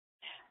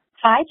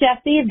Hi,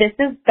 Jesse. This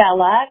is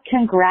Bella.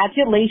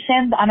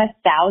 Congratulations on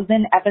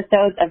 1,000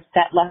 episodes of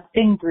Set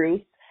Listing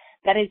Bruce.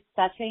 That is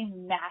such a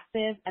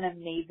massive and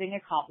amazing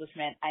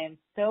accomplishment. I am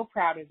so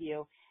proud of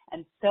you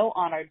and so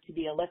honored to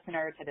be a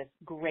listener to this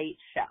great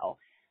show.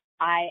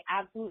 I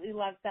absolutely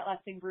love Set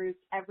Listing Bruce.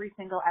 Every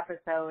single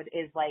episode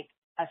is like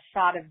a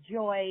shot of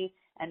joy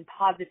and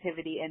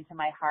positivity into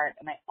my heart,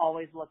 and I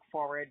always look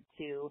forward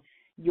to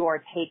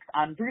your takes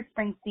on Bruce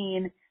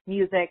Springsteen,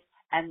 music,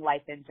 and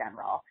life in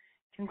general.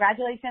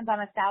 Congratulations on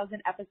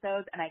 1,000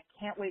 episodes, and I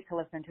can't wait to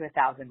listen to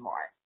 1,000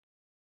 more.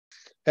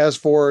 As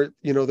for,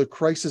 the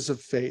crisis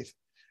of faith,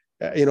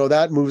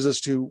 that moves us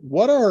to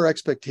what are our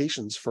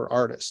expectations for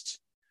artists,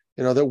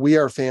 that we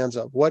are fans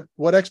of?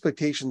 What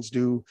expectations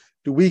do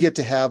we get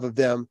to have of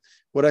them?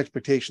 What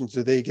expectations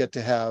do they get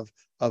to have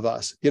of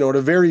us? At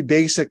a very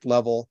basic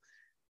level,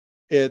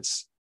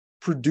 it's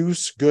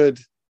produce good,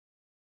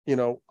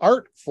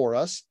 art for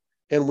us,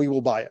 and we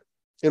will buy it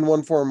in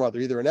one form or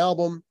other, either an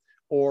album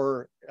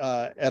or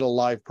at a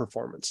live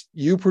performance.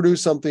 You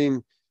produce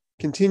something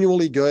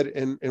continually good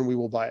and we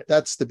will buy it.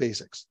 That's the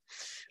basics.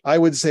 I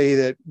would say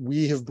that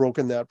we have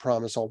broken that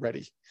promise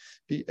already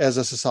as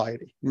a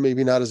society,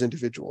 maybe not as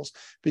individuals,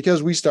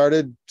 because we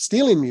started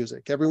stealing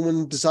music.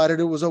 Everyone decided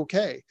it was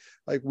okay.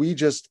 Like, we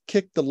just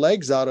kicked the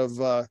legs out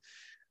of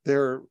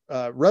their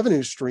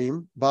revenue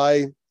stream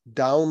by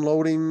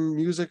downloading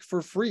music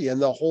for free,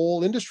 and the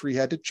whole industry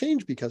had to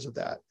change because of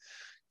that.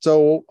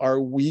 So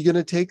are we going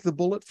to take the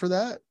bullet for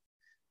that?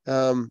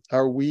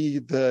 Are we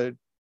the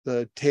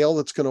tail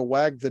that's going to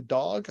wag the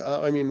dog?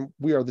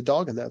 We are the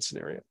dog in that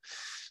scenario.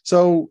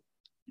 So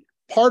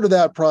part of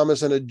that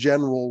promise and a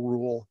general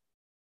rule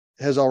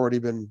has already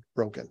been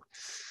broken.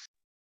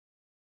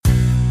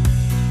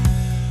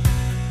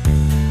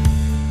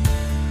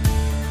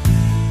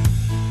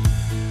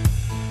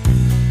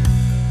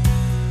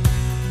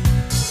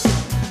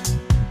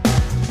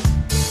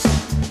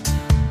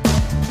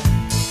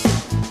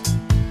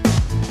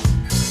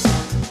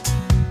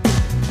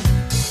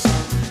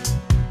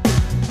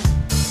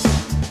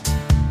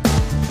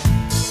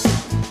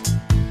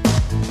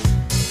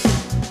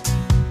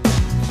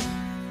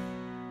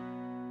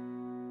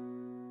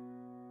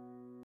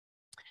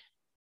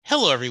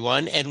 Hello,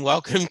 everyone, and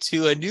welcome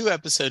to a new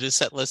episode of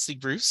Set Listing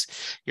Bruce,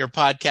 your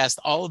podcast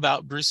all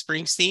about Bruce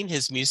Springsteen,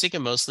 his music,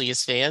 and mostly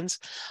his fans.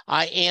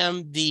 I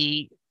am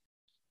the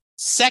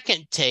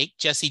second take,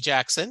 Jesse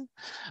Jackson.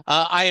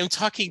 I am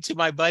talking to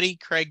my buddy,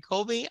 Craig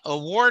Colby,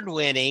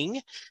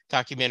 award-winning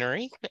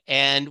documentary,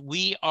 and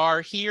we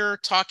are here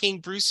talking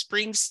Bruce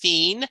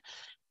Springsteen,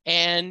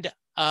 and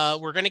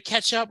we're going to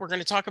catch up. We're going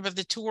to talk about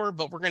the tour,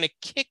 but we're going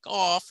to kick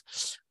off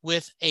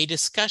with a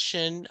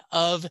discussion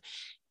of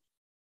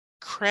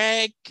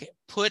Craig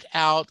put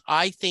out,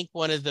 I think,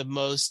 one of the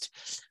most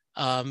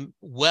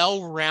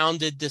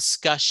well-rounded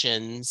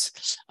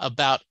discussions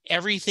about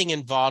everything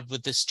involved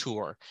with this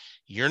tour.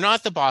 You're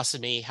Not the Boss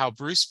of Me, how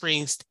Bruce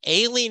Springsteen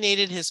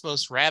alienated his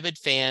most rabid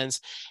fans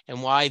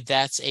and why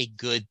that's a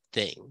good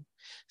thing.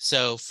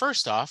 So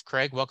first off,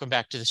 Craig, welcome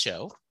back to the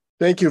show.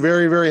 Thank you.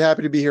 Very, very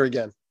happy to be here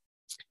again.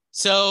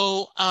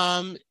 So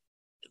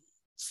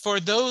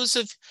for those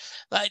of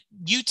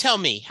you, tell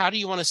me, how do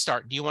you want to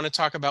start? Do you want to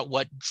talk about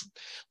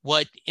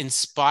what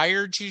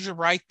inspired you to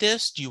write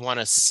this? Do you want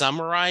to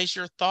summarize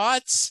your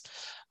thoughts?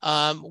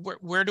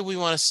 Where do we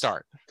want to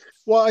start?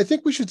 Well, I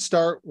think we should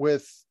start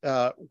with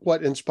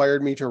what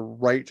inspired me to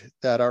write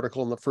that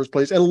article in the first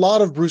place. And a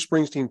lot of Bruce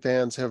Springsteen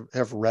fans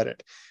have read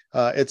it.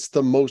 It's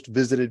the most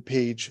visited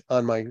page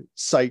on my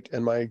site,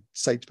 and my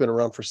site's been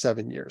around for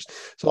 7 years.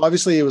 So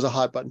obviously it was a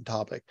hot button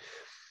topic.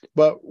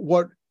 But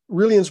what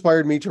really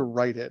inspired me to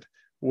write it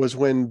was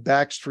when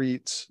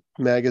Backstreet's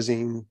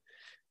magazine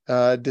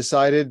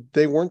decided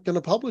they weren't going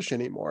to publish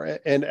anymore.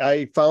 And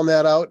I found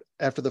that out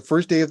after the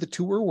first day of the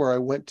tour, where I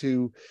went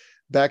to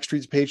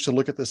Backstreet's page to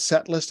look at the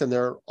set list and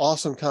their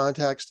awesome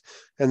context.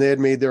 And they had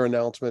made their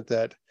announcement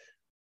that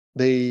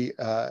they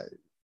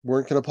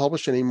weren't going to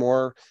publish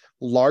anymore,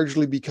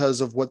 largely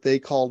because of what they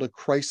called a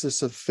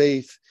crisis of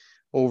faith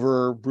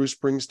over Bruce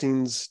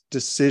Springsteen's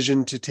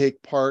decision to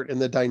take part in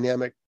the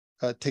dynamic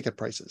ticket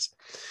prices.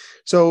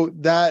 So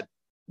that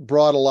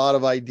brought a lot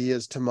of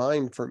ideas to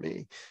mind for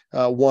me.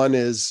 One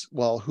is,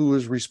 well, who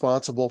is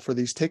responsible for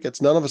these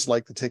tickets? None of us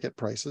like the ticket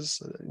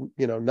prices.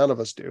 None of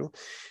us do.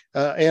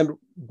 And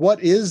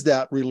what is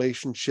that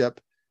relationship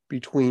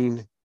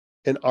between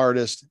an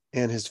artist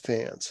and his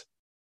fans?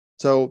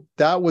 So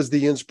that was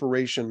the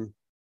inspiration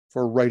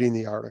for writing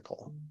the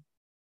article.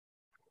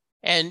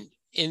 And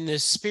in the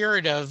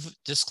spirit of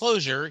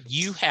disclosure,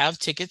 you have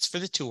tickets for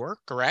the tour,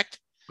 correct?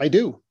 I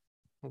do.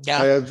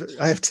 Yeah.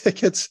 I have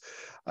tickets.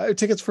 I have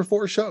tickets for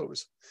 4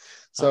 shows.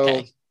 So,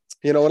 okay.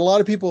 And a lot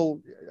of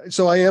people,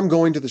 so I am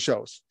going to the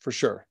shows for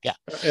sure. Yeah.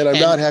 And I'm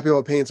not happy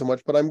about paying so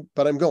much, but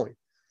I'm going.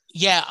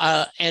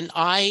 Yeah. And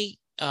I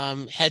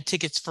had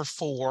tickets for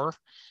 4,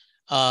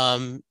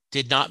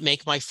 did not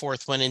make my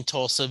 4th one in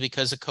Tulsa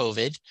because of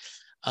COVID.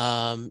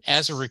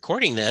 As we're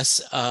recording this,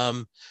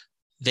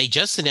 they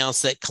just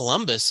announced that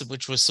Columbus,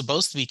 which was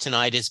supposed to be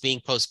tonight, is being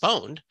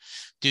postponed.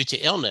 due to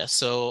illness.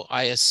 So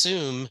I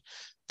assume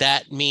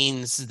that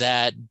means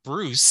that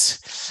Bruce,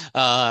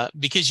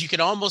 because you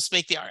can almost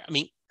make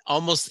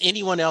almost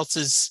anyone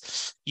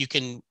else's, you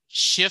can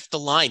shift the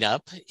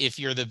lineup if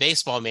you're the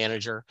baseball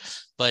manager,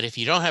 but if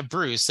you don't have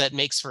Bruce, that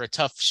makes for a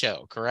tough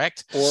show,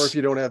 correct? Or if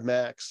you don't have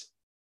Max.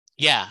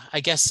 Yeah,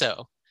 I guess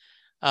so.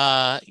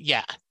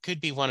 Yeah,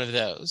 could be one of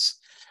those.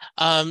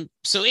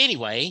 So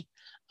anyway,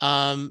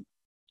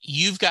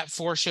 you've got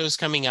 4 shows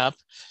coming up.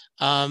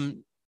 I,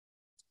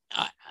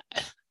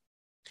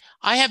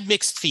 I have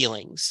mixed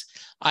feelings.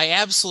 I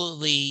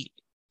absolutely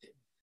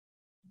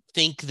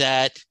think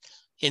that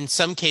in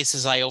some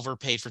cases I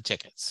overpaid for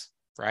tickets,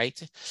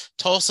 right?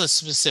 Tulsa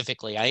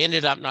specifically, I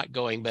ended up not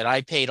going, but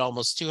I paid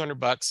almost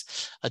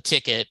 $200 a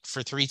ticket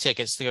for 3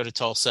 tickets to go to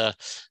Tulsa.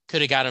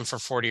 Could have got them for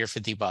 $40 or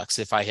 $50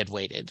 if I had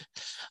waited.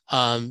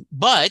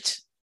 But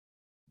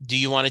do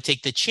you want to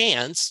take the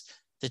chance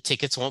the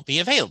tickets won't be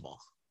available?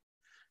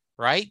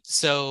 Right?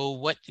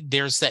 So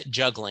there's that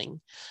juggling.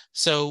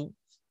 So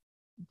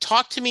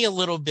talk to me a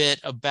little bit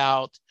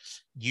about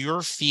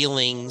your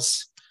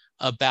feelings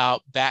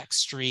about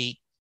Backstreet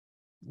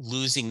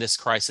losing this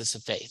crisis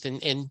of faith,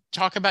 and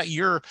talk about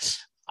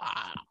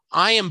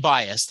I am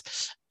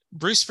biased.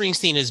 Bruce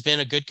Springsteen has been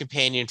a good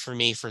companion for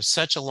me for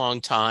such a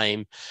long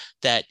time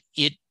that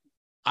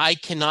I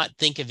cannot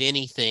think of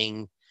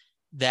anything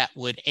that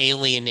would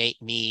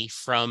alienate me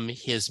from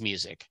his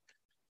music.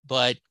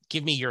 But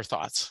give me your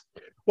thoughts.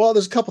 Well,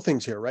 there's a couple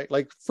things here, right?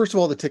 Like, first of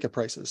all, the ticket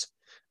prices.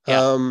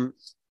 Yeah.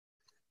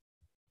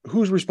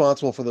 Who's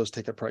responsible for those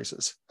ticket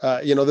prices?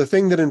 The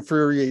thing that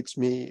infuriates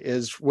me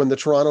is when the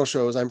Toronto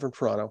shows, I'm from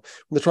Toronto,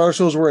 when the Toronto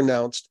shows were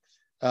announced,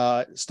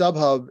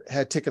 StubHub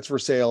had tickets for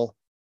sale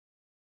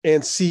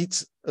and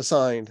seats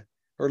assigned,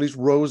 or at least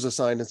rows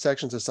assigned and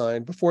sections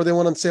assigned before they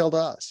went on sale to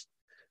us.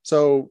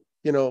 So,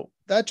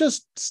 that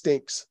just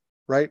stinks,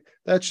 right?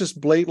 That's just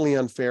blatantly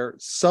unfair.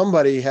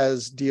 Somebody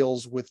has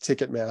deals with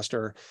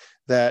Ticketmaster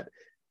that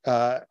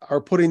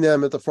are putting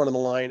them at the front of the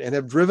line and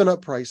have driven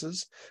up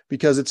prices,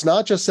 because it's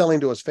not just selling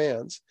to us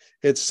fans,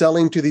 it's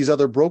selling to these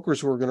other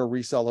brokers who are going to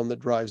resell them, that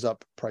drives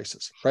up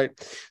prices, right?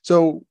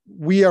 So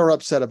we are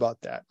upset about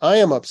that. I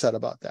am upset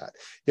about that.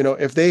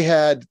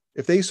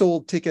 If they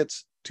sold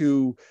tickets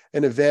to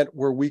an event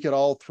where we could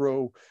all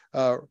throw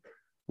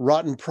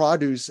rotten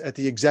produce at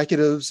the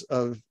executives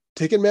of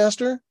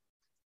Ticketmaster,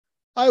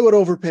 I would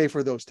overpay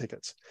for those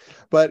tickets.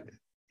 But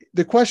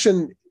the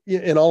question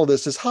in all of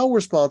this is, how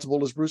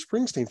responsible is Bruce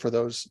Springsteen for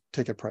those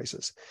ticket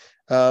prices?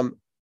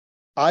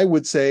 I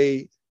would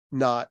say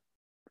not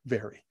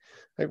very.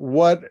 Like,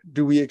 what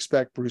do we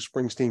expect Bruce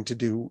Springsteen to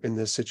do in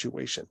this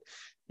situation?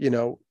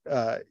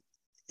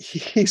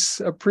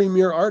 He's a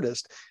premier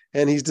artist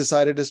and he's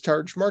decided to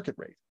charge market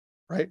rate,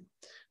 right?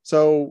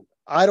 So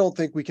I don't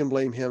think we can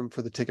blame him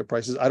for the ticket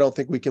prices. I don't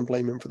think we can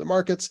blame him for the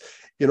markets.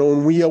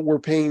 When we were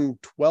paying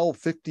 $12,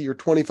 $50, or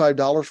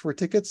 $25 for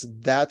tickets,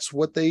 that's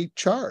what they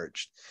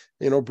charged.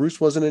 Bruce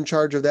wasn't in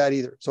charge of that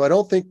either. So I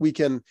don't think we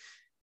can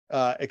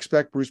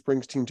expect Bruce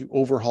Springsteen to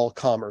overhaul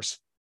commerce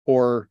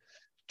or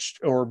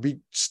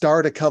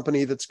start a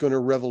company that's going to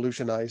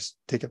revolutionize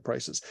ticket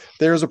prices.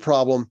 There's a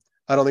problem.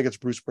 I don't think it's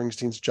Bruce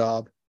Springsteen's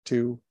job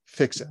to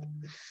fix it.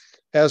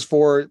 As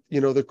for,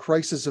 the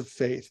crisis of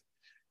faith,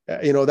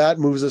 that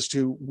moves us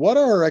to, what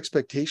are our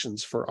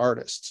expectations for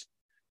artists,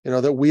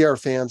 that we are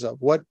fans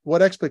of?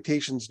 What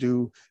expectations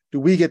do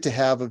we get to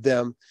have of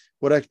them?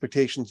 What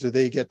expectations do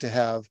they get to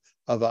have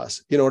of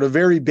us? At a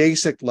very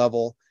basic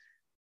level,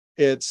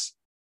 it's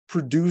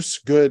produce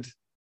good,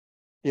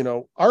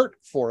 art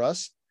for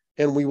us,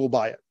 and we will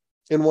buy it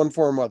in one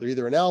form or other,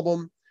 either an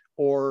album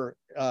or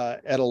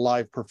at a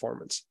live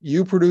performance.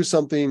 You produce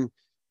something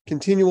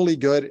continually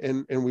good,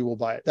 and we will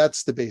buy it.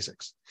 That's the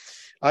basics.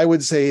 I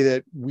would say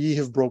that we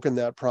have broken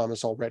that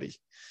promise already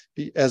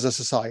as a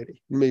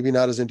society, maybe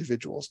not as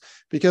individuals,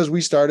 because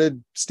we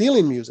started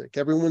stealing music.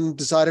 Everyone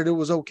decided it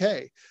was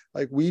okay.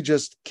 Like, we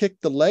just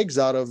kicked the legs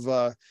out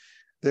of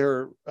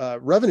their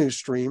revenue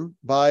stream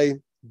by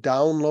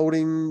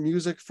downloading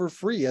music for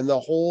free, and the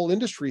whole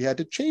industry had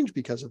to change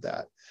because of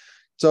that.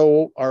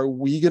 So are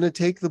we going to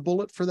take the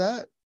bullet for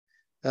that?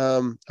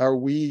 Are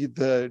we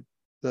the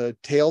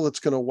tail that's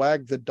going to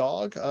wag the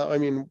dog?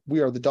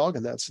 We are the dog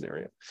in that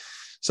scenario.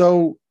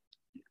 So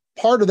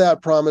part of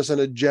that promise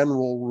and a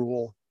general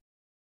rule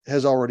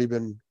has already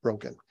been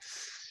broken.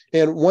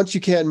 And once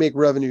you can't make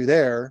revenue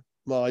there,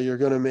 well, you're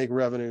going to make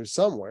revenue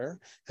somewhere.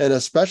 And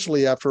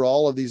especially after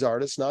all of these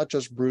artists, not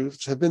just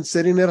Bruce, have been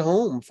sitting at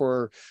home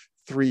for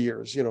 3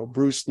 years,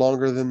 Bruce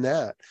longer than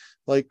that.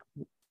 Like,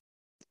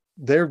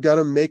 they've got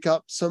to make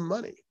up some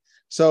money.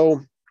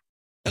 So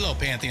hello,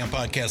 Pantheon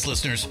podcast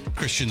listeners.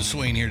 Christian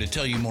Swain here to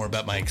tell you more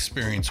about my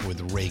experience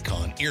with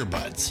Raycon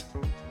earbuds.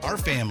 Our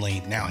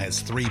family now has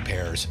 3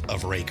 pairs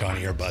of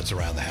Raycon earbuds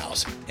around the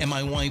house, and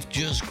my wife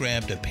just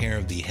grabbed a pair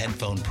of the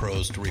Headphone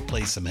Pros to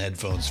replace some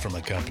headphones from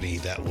a company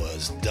that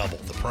was double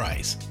the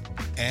price.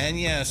 And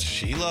yes,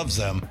 she loves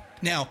them.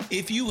 Now,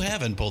 if you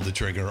haven't pulled the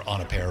trigger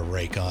on a pair of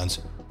Raycons,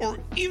 Or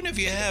even if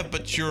you have,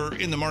 but you're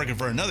in the market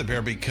for another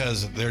pair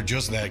because they're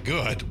just that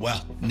good,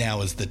 well,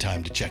 now is the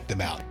time to check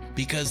them out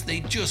because they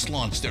just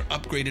launched their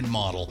upgraded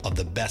model of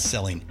the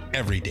best-selling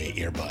everyday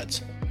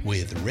earbuds.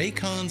 With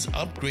Raycon's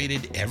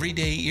upgraded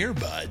everyday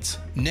earbuds,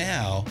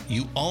 now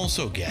you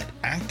also get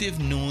active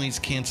noise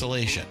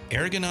cancellation,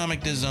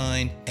 ergonomic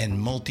design, and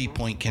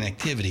multi-point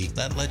connectivity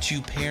that lets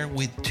you pair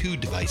with 2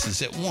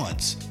 devices at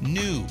once.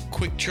 New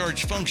quick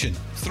charge function,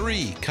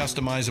 3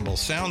 customizable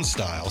sound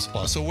styles,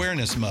 plus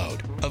awareness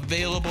mode.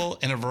 Available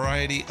in a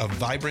variety of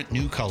vibrant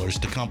new colors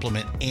to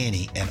complement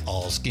any and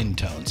all skin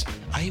tones.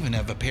 I even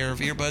have a pair of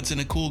earbuds in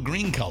a cool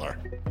green color.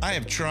 I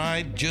have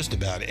tried just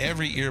about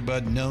every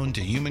earbud known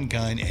to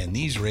humankind, and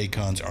these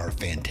Raycons are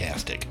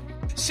fantastic.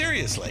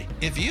 Seriously,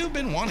 if you've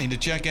been wanting to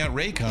check out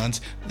Raycons,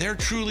 there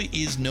truly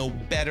is no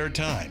better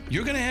time.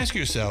 You're going to ask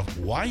yourself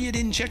why you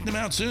didn't check them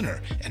out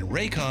sooner, and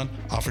Raycon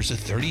offers a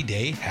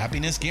 30-day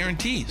happiness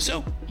guarantee.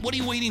 So what are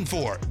you waiting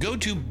for? Go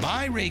to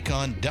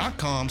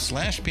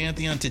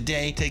buyraycon.com/Pantheon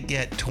today to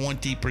get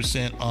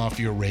 20% off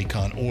your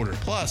Raycon order,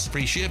 plus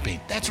free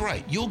shipping. That's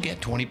right, you'll get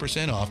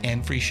 20% off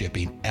and free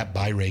shipping at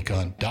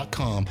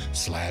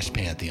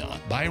buyraycon.com/Pantheon.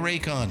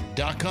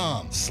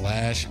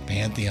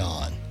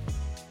 buyraycon.com/Pantheon.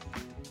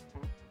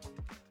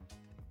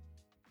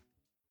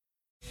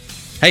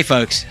 Hey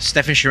folks,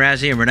 Stefan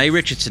Shirazi and Renee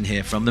Richardson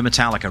here from the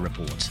Metallica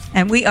Report.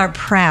 And we are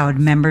proud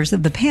members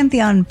of the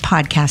Pantheon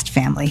podcast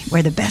family,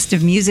 where the best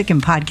of music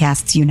and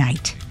podcasts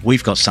unite.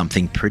 We've got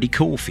something pretty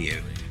cool for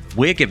you.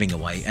 We're giving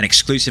away an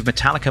exclusive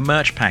Metallica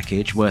merch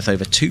package worth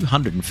over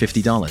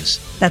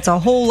 $250. That's a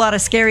whole lot of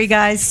Scary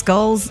Guys,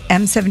 Skulls,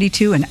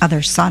 M72, and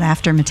other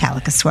sought-after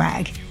Metallica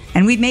swag.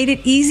 And we've made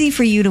it easy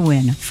for you to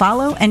win.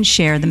 Follow and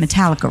share the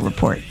Metallica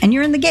Report, and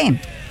you're in the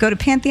game. Go to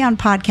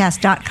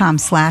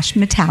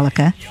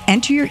pantheonpodcast.com/Metallica,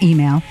 enter your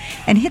email,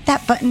 and hit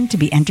that button to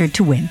be entered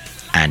to win.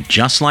 And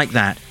just like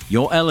that,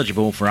 you're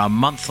eligible for our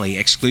monthly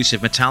exclusive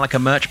Metallica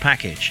merch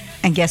package.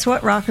 And guess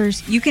what,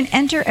 rockers? You can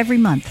enter every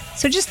month,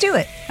 so just do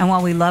it. And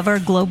while we love our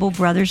global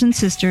brothers and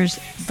sisters,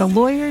 the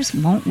lawyers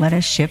won't let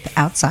us ship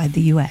outside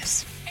the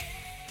U.S.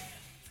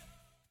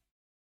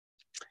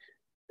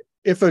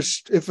 If a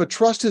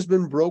trust has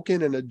been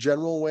broken in a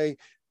general way,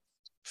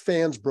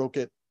 fans broke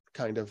it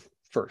kind of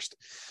first.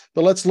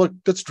 But let's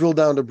drill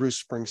down to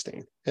Bruce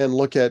Springsteen and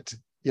look at,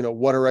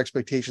 what our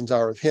expectations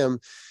are of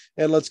him,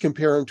 and let's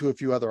compare him to a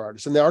few other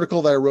artists. In the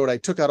article that I wrote, I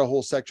took out a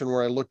whole section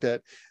where I looked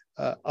at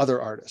other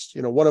artists.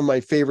 One of my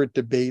favorite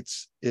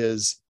debates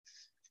is,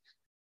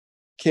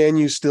 can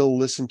you still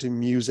listen to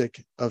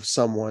music of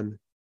someone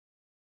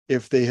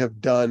if they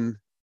have done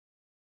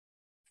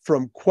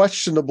from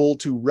questionable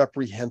to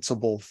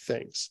reprehensible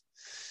things?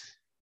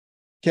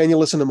 Can you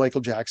listen to Michael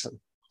Jackson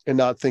and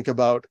not think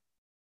about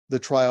the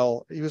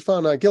trial? He was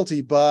found not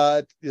guilty,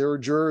 but there were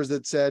jurors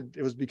that said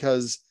it was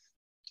because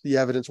the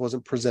evidence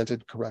wasn't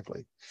presented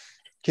correctly.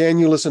 Can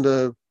you listen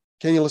to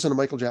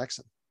Michael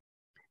Jackson?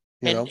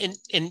 And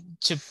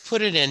to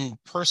put it in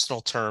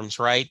personal terms,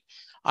 right?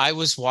 I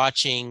was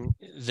watching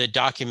the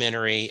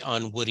documentary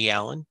on Woody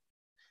Allen,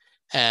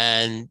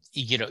 and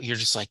you're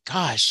just like,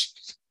 gosh,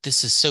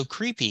 this is so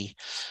creepy.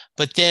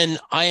 But then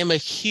I am a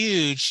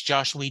huge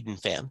Joss Whedon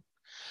fan.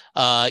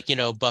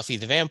 Buffy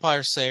the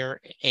Vampire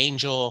Slayer,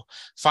 Angel,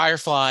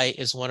 Firefly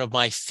is one of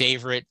my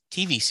favorite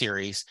TV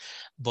series.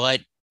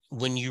 But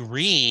when you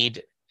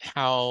read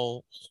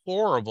how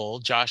horrible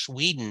Joss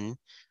Whedon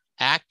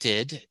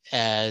acted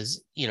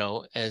as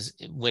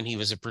when he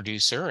was a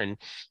producer and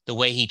the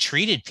way he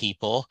treated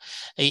people,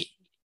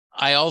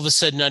 I all of a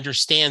sudden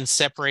understand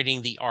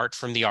separating the art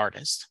from the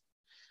artist.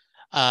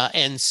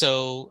 And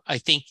so I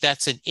think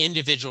that's an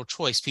individual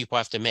choice people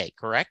have to make,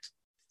 correct?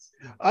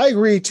 I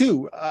agree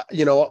too.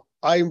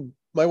 My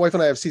wife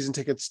and I have season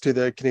tickets to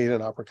the Canadian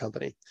Opera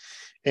Company,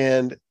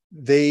 and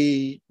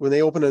when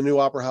they opened a new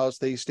opera house,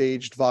 they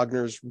staged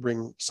Wagner's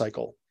Ring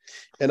Cycle.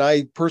 And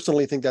I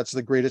personally think that's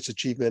the greatest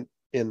achievement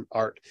in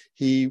art.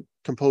 He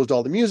composed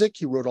all the music.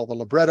 He wrote all the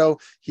libretto.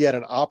 He had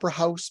an opera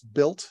house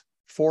built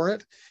for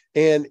it.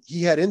 And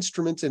he had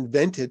instruments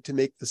invented to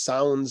make the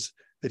sounds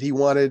that he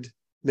wanted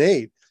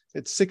made.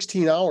 It's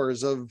 16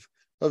 hours of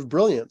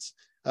brilliance.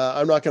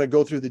 I'm not going to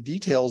go through the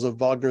details of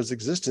Wagner's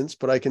existence,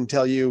 but I can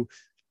tell you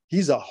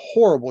he's a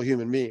horrible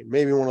human being,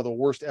 maybe one of the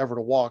worst ever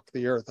to walk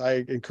the earth.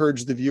 I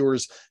encourage the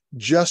viewers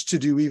just to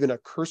do even a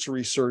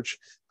cursory search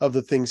of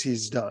the things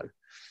he's done.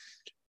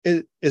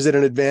 Is it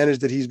an advantage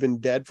that he's been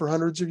dead for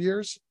hundreds of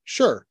years?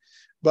 Sure.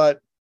 But,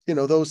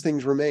 those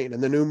things remain.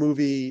 And the new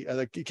movie,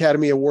 the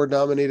Academy Award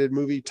nominated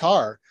movie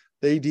Tar,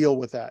 they deal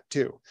with that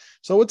too.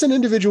 So it's an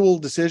individual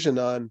decision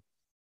on,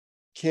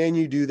 can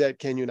you do that?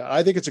 Can you not?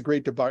 I think it's a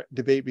great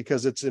debate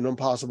because it's an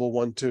impossible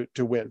one to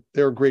win.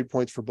 There are great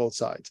points for both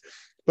sides.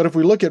 But if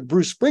we look at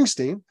Bruce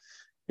Springsteen,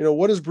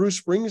 what has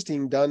Bruce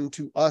Springsteen done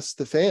to us,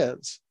 the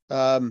fans?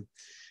 Has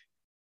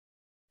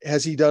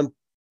he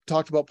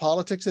talked about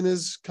politics in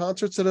his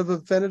concerts that have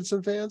offended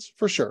some fans?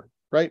 For sure,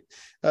 right?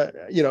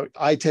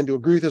 I tend to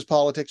agree with his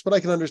politics, but I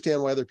can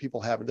understand why other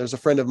people haven't. There's a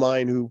friend of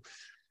mine who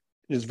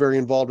is very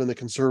involved in the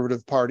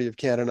Conservative Party of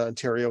Canada,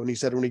 Ontario. And he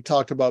said when he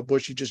talked about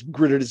Bush, he just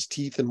gritted his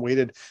teeth and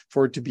waited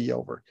for it to be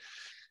over.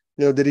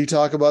 Did he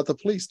talk about the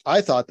police?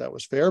 I thought that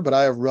was fair, but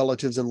I have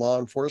relatives in law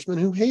enforcement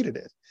who hated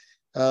it.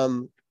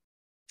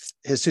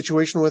 His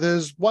situation with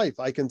his wife,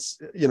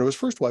 his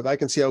first wife, I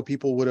can see how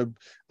people would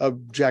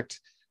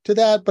object to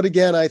that. But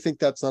again, I think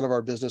that's none of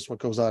our business what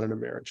goes on in a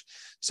marriage.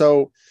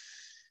 So,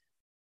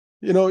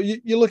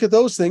 you look at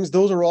those things,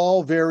 those are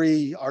all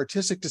very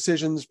artistic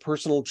decisions,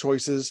 personal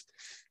choices.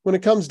 When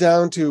it comes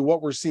down to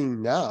what we're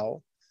seeing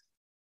now,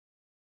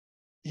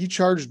 he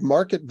charged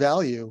market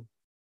value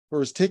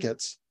for his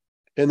tickets.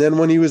 And then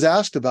when he was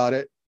asked about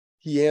it,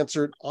 he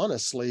answered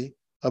honestly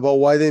about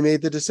why they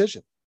made the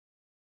decision.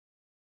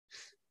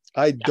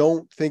 I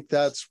don't think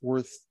that's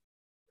worth,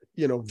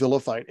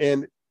 vilifying.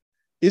 And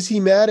is he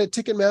mad at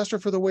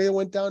Ticketmaster for the way it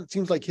went down? It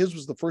seems like his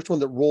was the first one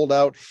that rolled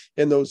out,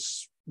 and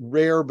those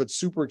rare but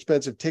super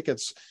expensive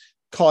tickets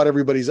caught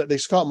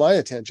my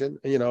attention.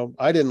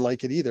 I didn't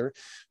like it either,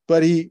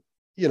 but he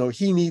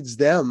needs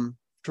them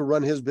to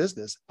run his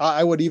business.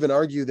 I would even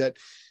argue that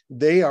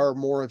they are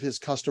more of his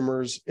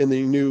customers in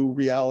the new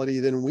reality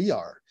than we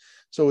are.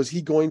 So is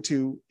he going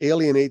to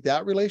alienate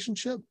that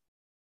relationship?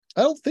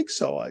 I don't think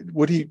so.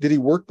 Did he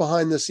work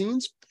behind the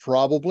scenes?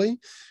 Probably.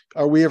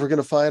 Are we ever going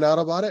to find out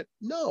about it?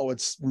 No,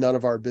 it's none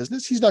of our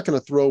business. He's not going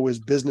to throw his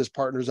business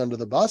partners under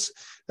the bus.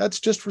 That's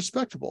just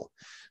respectable.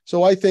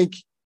 So I think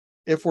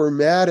if we're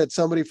mad at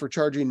somebody for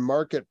charging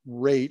market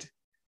rate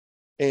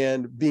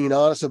and being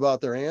honest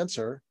about their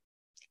answer,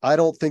 I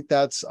don't think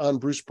that's on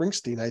Bruce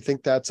Springsteen. I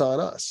think that's on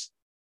us.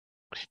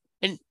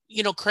 And,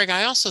 Craig,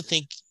 I also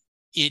think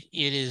it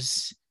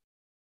is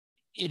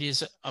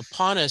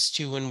upon us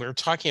to, when we're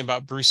talking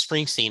about Bruce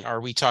Springsteen,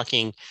 are we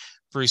talking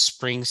Bruce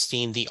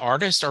Springsteen, the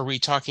artist? Are we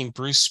talking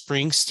Bruce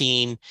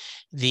Springsteen,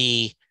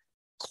 the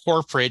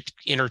corporate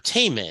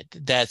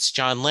entertainment? That's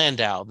John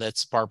Landau,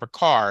 that's Barbara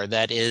Carr,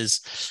 that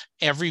is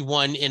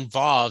everyone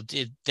involved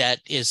that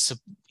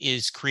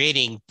is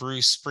creating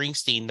Bruce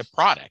Springsteen, the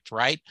product,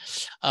 right?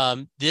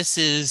 This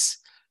is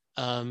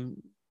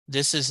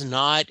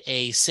not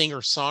a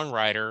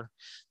singer-songwriter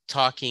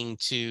talking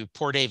to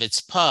Poor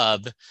David's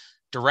Pub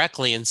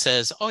directly and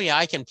says, oh yeah,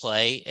 I can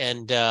play.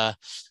 And, oh,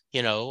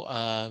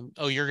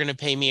 you're going to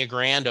pay me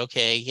 $1,000.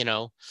 Okay.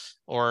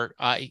 Or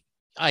I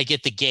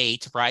get the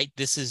gate, right?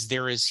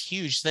 There is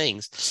huge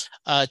things.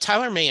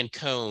 Tyler May and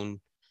Cohen,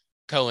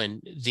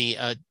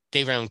 the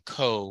David Allen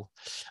Coe,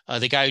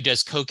 the guy who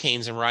does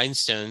Cocaines and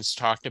Rhinestones,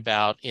 talked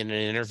about in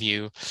an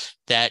interview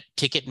that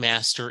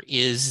Ticketmaster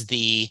is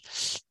the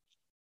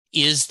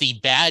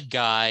bad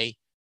guy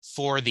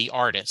for the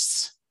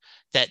artists,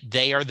 that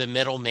they are the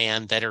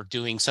middleman that are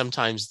doing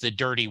sometimes the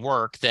dirty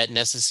work that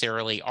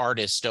necessarily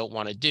artists don't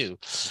want to do.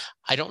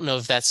 I don't know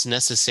if that's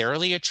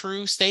necessarily a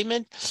true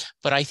statement,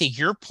 but I think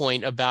your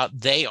point about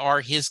they are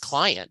his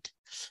client,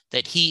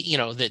 that he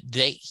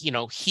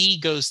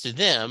goes to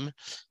them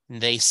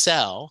and they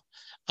sell.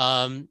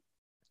 And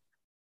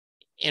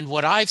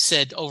what I've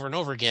said over and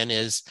over again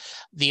is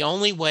the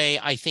only way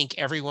I think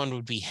everyone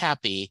would be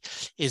happy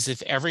is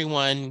if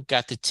everyone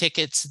got the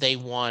tickets they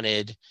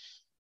wanted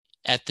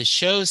at the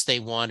shows they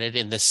wanted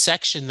in the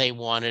section they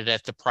wanted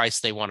at the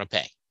price they want to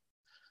pay.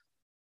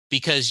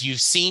 Because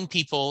you've seen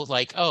people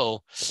like,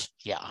 oh,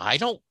 yeah,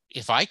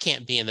 if I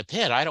can't be in the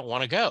pit, I don't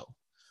want to go.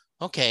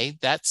 Okay,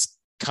 that's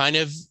kind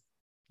of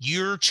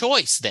your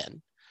choice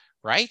then,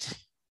 right?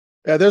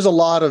 Yeah, there's a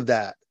lot of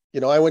that.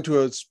 I went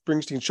to a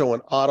Springsteen show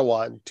in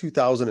Ottawa in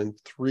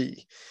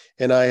 2003,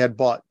 and I had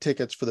bought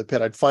tickets for the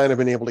pit. I'd finally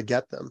been able to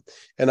get them.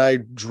 And I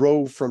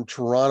drove from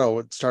Toronto.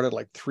 It started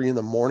like 3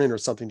 a.m. or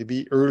something to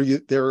be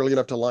early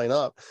enough to line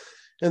up.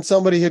 And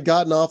somebody had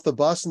gotten off the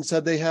bus and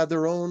said they had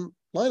their own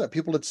lineup.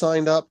 People had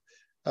signed up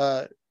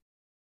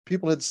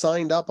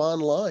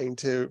online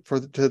to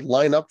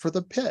line up for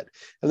the pit.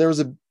 And there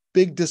was a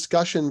big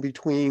discussion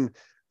between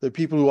the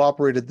people who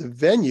operated the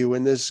venue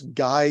and this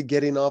guy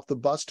getting off the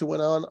bus to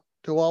went on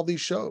to all these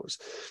shows.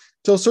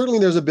 So certainly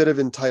there's a bit of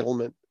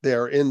entitlement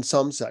there in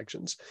some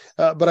sections.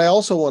 But I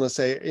also want to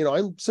say,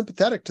 I'm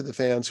sympathetic to the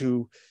fans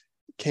who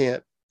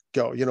can't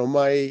go.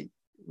 The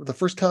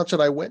first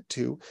concert I went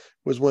to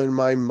was when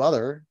my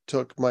mother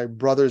took my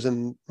brothers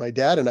and my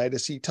dad and I to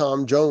see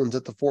Tom Jones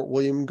at the Fort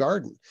William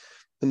Garden.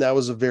 And that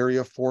was a very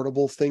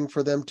affordable thing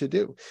for them to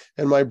do.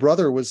 And my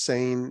brother was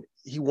saying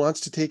he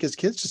wants to take his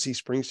kids to see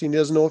Springsteen. He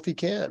doesn't know if he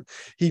can.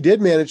 He did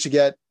manage to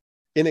get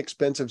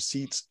inexpensive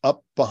seats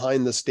up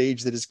behind the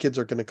stage that his kids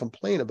are going to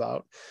complain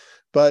about.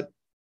 But,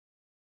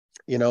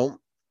 it's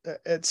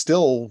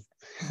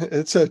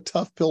a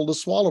tough pill to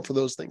swallow for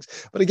those things.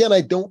 But again, I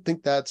don't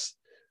think that's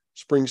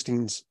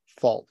Springsteen's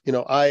fault.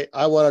 I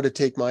wanted to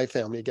take my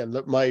family again.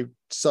 My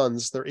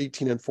sons, they're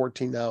 18 and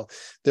 14 now.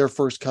 Their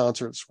first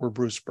concerts were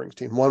Bruce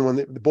Springsteen.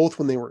 Both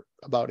when they were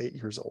about 8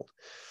 years old.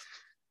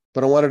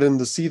 But I wanted them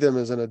to see them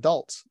as an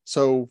adult.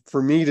 So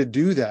for me to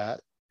do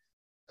that,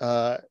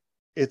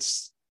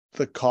 it's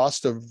the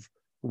cost of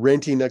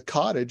renting a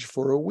cottage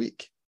for a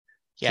week.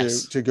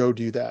 Yes. to go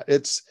do that.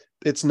 It's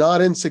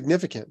not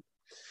insignificant.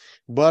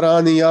 But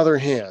on the other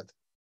hand,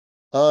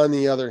 On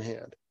the other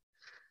hand,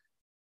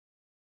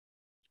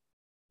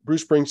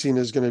 Bruce Springsteen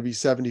is going to be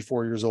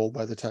 74 years old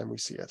by the time we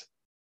see it,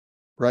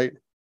 right?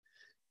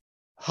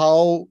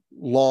 How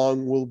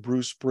long will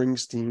Bruce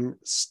Springsteen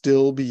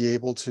still be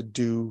able to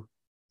do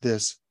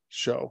this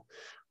show?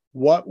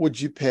 What would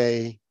you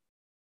pay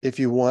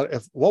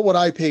what would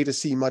I pay to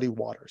see Muddy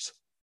Waters,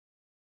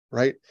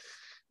 right?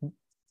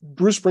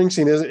 Bruce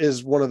Springsteen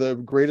is one of the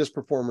greatest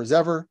performers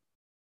ever.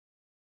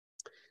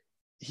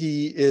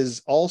 He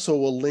is also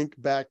a link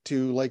back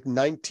to like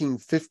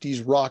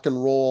 1950s rock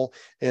and roll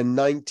and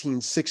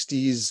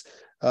 1960s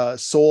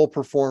soul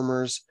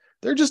performers.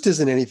 There just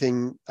isn't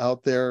anything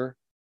out there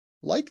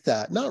like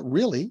that. Not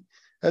really.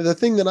 And the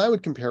thing that I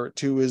would compare it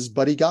to is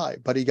Buddy Guy.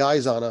 Buddy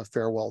Guy's on a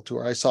farewell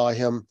tour. I saw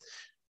him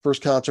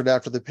first concert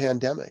after the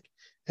pandemic.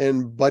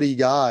 And Buddy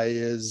Guy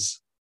is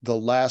the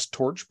last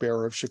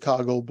torchbearer of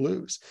Chicago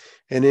blues.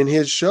 And in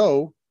his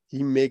show,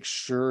 he makes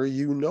sure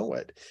you know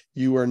it.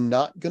 You are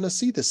not going to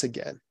see this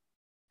again.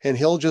 And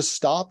he'll just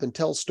stop and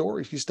tell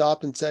stories. He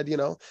stopped and said,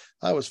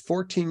 I was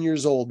 14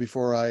 years old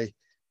before I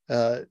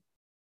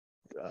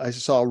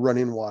saw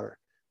running water.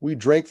 We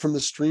drank from the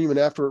stream, and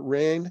after it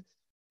rained,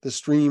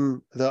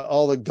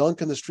 all the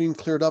gunk in the stream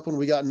cleared up and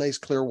we got nice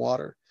clear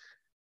water.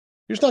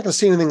 You're just not going to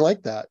see anything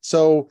like that.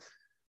 So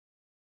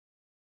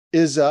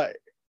is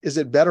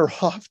it better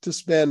off to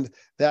spend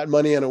that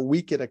money on a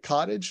week at a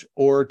cottage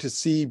or to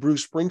see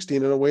Bruce Springsteen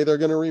in a way they're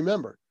going to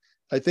remember?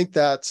 I think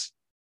that's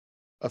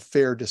a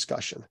fair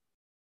discussion.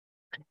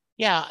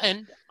 Yeah,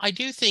 and I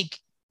do think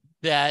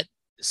that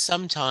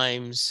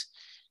sometimes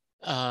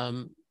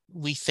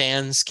we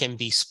fans can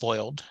be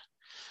spoiled.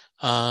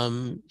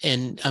 And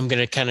I'm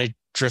going to kind of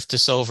drift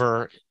this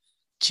over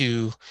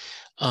to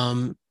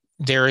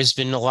there has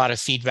been a lot of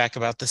feedback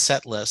about the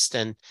set list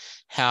and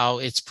how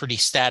it's pretty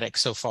static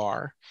so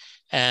far.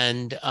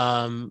 And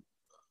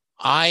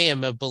I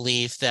am a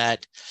belief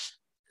that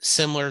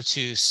similar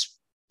to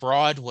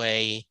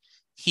Broadway,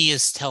 he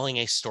is telling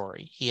a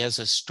story. He has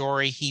a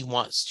story he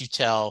wants to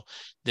tell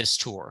this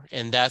tour.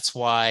 And that's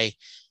why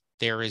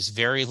there is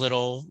very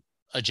little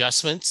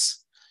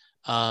adjustments.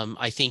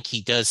 I think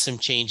he does some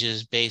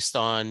changes based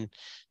on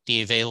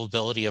the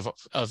availability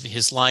of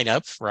his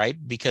lineup, right?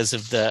 Because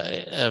of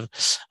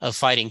of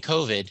fighting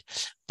COVID.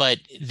 But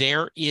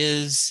there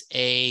is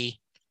a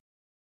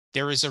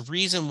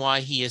reason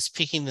why he is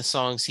picking the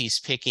songs he's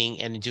picking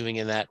and doing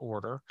in that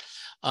order.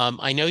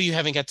 I know you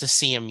haven't got to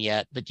see him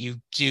yet, but you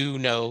do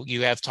know,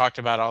 you have talked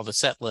about all the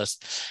set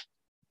list.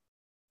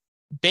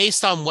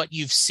 Based on what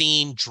you've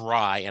seen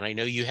dry, and I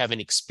know you haven't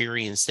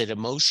experienced it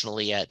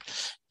emotionally yet,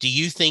 do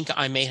you think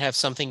I may have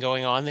something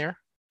going on there?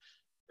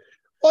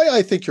 Well,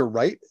 I think you're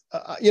right.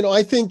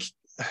 I think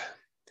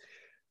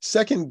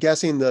second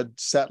guessing the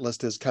set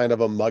list is kind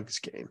of a mug's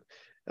game.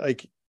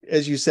 Like,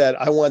 as you said,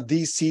 I want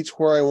these seats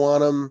where I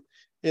want them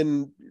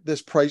in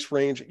this price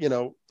range.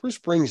 Bruce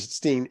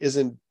Springsteen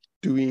isn't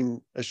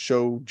doing a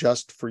show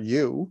just for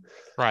you.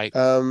 Right.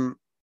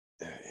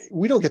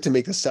 We don't get to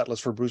make the set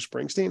list for Bruce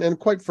Springsteen. And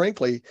quite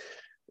frankly,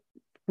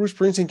 Bruce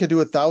Springsteen can do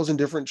 1,000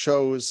 different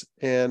shows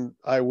and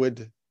I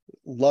would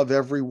love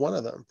every one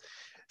of them.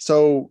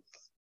 So,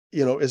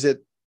 is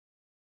it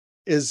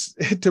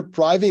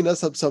depriving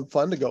us of some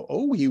fun to go,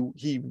 oh,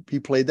 he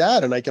played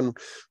that and I can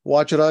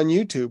watch it on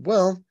YouTube?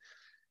 Well,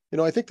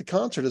 I think the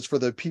concert is for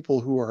the people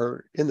who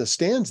are in the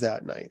stands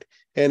that night.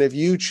 And if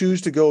you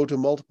choose to go to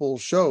multiple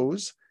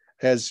shows,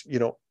 as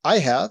I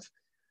have,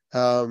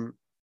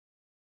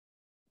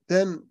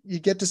 then you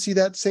get to see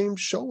that same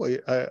show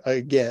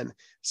again.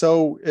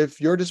 So if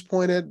you're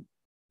disappointed,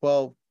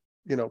 well,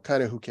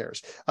 kind of who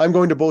cares? I'm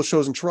going to both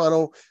shows in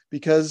Toronto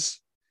because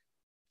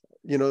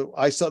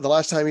I saw the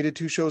last time he did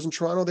 2 shows in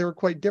Toronto, they were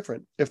quite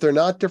different. If they're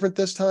not different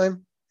this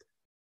time,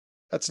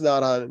 that's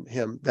not on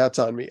him. That's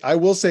on me. I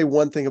will say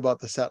one thing about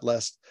the set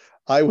list.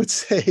 I would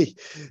say,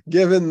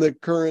 given the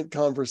current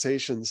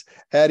conversations,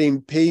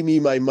 adding "pay me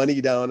my money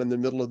down" in the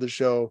middle of the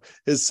show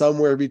is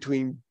somewhere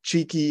between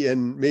cheeky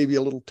and maybe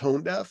a little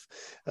tone deaf.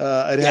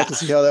 I'd have to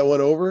see how that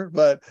went over,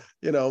 but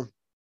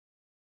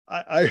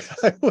I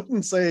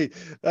wouldn't say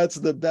that's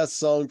the best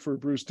song for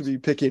Bruce to be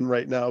picking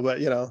right now. But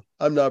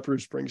I'm not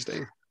Bruce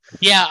Springsteen.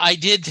 Yeah, I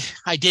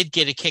did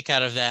get a kick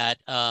out of that.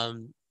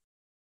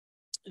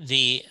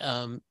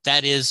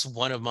 That is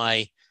one of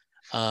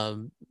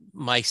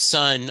my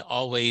son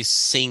always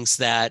sings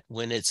that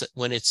when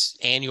it's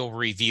annual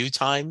review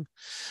time.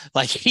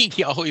 Like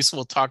he always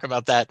will talk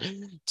about that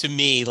to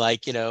me,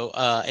 like,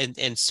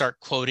 and start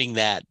quoting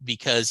that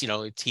because,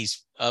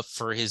 he's up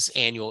for his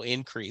annual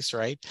increase.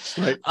 Right.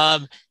 Right.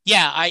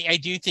 I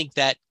do think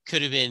that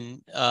could have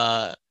been,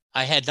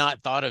 I had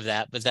not thought of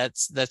that, but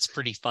that's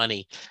pretty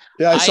funny.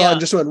 Yeah. I saw him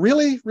just went,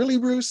 really,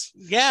 Bruce?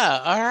 Yeah.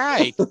 All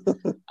right.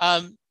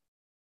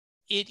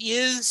 It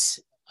is,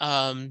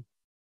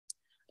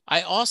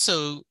 I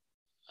also,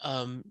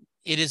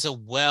 it is a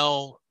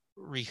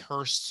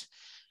well-rehearsed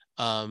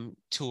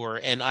tour,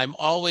 and I'm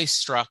always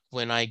struck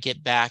when I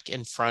get back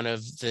in front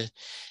of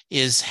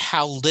is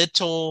how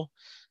little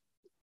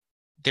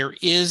there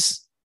is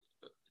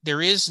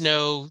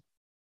no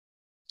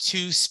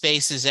two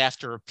spaces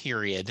after a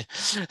period,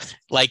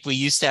 like we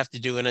used to have to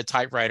do in a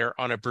typewriter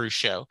on a Bruce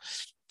show.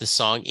 The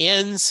song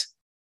ends,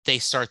 they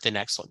start the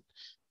next one.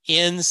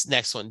 Ends,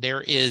 next one.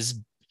 There is,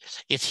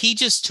 if he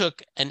just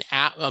took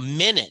a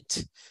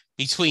minute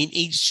between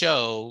each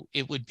show,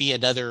 it would be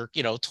another,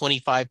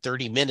 25,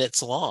 30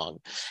 minutes long.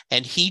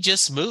 And he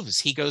just moves.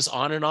 He goes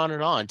on and on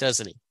and on,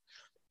 doesn't he?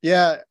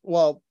 Yeah.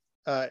 Well,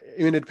 I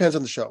mean, it depends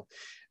on the show.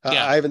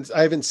 Yeah. I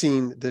haven't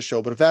seen this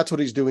show, but if that's what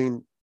he's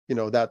doing,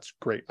 that's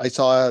great. I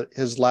saw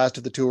his last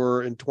of the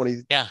tour in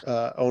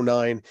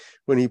 2009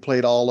 when he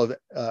played all of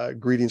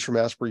Greetings from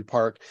Asbury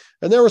Park.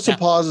 And there were some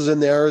pauses in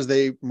there as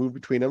they moved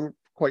between them,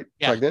 quite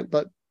pregnant,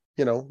 but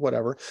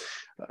whatever.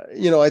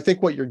 I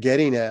think what you're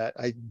getting at,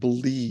 I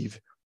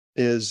believe,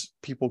 is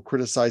people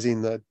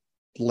criticizing the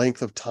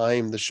length of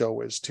time the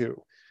show is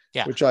too.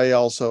 Yeah. Which I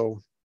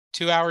also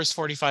 2 hours,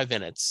 45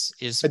 minutes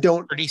is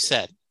pretty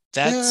set.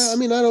 I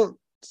don't,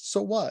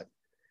 so what?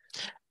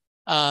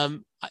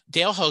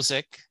 Dale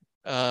Hosick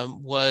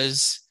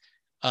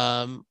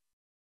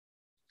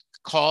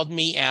called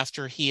me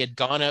after he had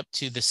gone up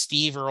to the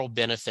Steve Earle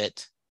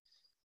benefit,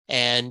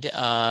 and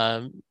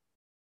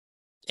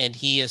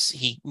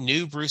he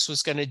knew Bruce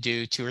was going to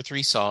do 2 or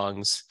 3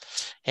 songs,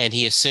 and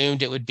he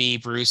assumed it would be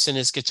Bruce and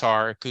his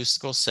guitar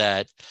acoustical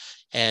set,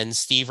 and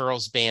Steve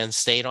Earle's band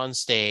stayed on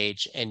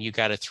stage, and you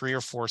got a 3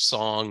 or 4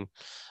 song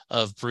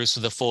of Bruce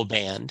with a full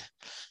band.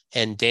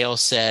 And Dale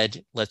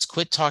said, let's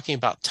quit talking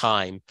about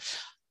time.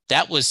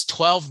 That was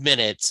 12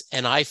 minutes.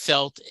 And I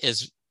felt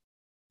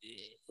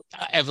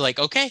I'm like,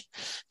 okay,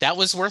 that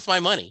was worth my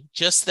money.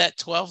 Just that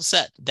 12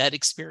 set, that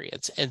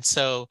experience. And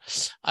so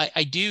I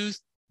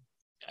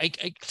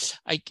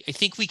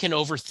think we can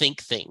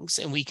overthink things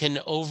and we can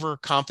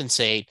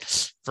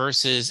overcompensate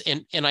versus,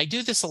 and I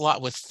do this a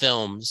lot with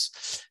films,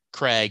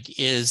 Craig,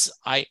 is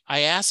I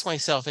ask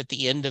myself at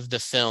the end of the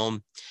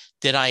film,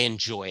 did I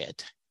enjoy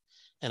it?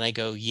 And I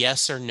go,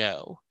 yes or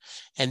no.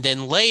 And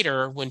then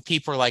later, when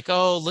people are like,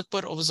 oh, look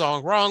what was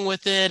all wrong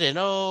with it, and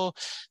oh,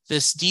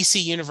 this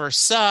DC universe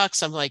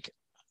sucks, I'm like,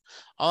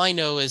 all I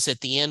know is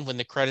at the end, when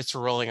the credits were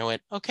rolling, I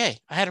went, okay,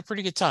 I had a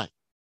pretty good time.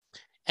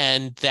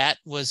 And that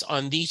was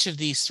on each of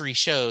these 3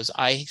 shows,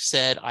 I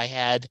said I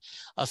had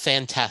a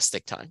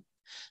fantastic time,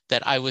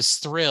 that I was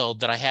thrilled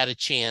that I had a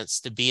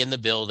chance to be in the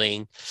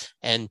building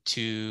and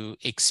to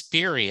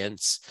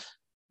experience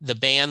the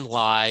band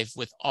live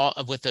with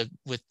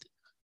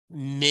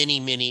many,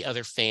 many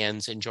other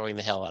fans enjoying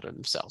the hell out of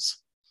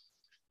themselves.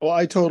 Well,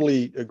 I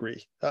totally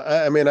agree.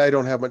 I mean, I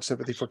don't have much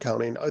sympathy for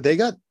counting. They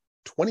got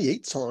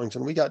 28 songs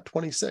and we got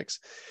 26.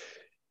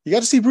 You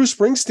got to see Bruce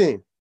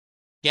Springsteen.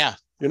 Yeah.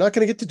 You're not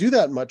going to get to do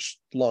that much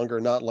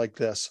longer, not like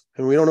this.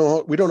 And we don't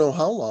know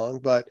how long,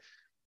 but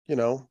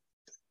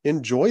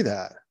enjoy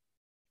that.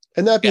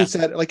 And that being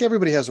said, like,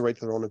 everybody has a right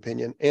to their own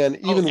opinion. And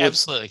even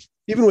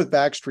with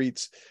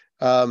Backstreets,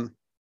 I'm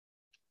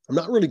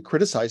not really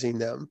criticizing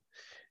them.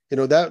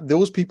 That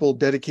those people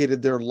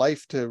dedicated their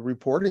life to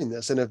reporting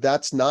this. And if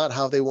that's not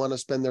how they want to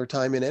spend their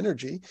time and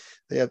energy,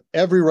 they have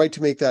every right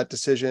to make that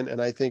decision.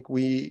 And I think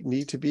we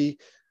need to be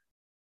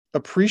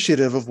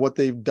appreciative of what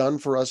they've done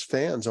for us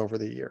fans over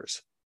the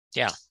years.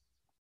 Yeah.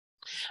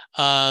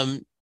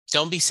 Don't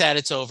be sad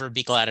it's over.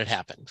 Be glad it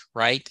happened.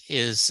 Right?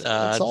 That's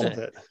all of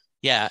it.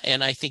 Yeah.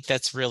 And I think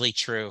that's really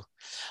true.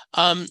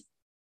 The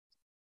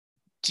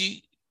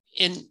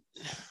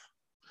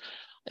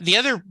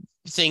other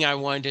thing I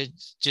wanted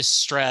to just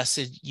stress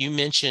is you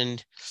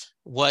mentioned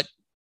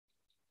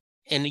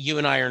and you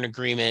and I are in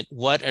agreement,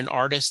 what an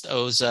artist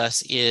owes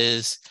us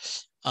is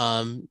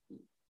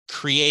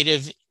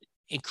creative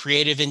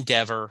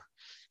endeavor,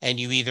 and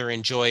you either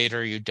enjoy it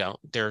or you don't.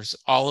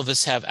 All of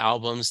us have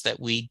albums that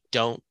we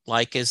don't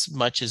like as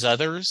much as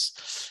others,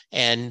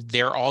 and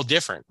they're all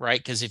different, right?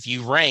 Because if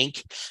you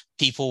rank,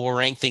 people will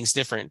rank things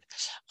different.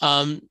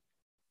 And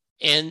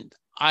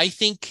I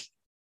think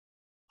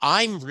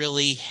I'm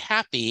really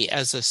happy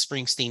as a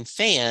Springsteen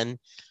fan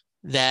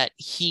that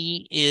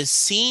he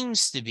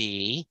seems to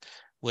be,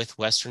 with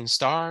Western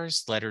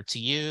Stars, Letter to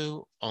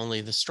You, Only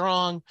the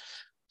Strong,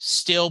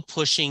 still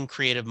pushing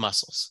creative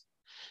muscles,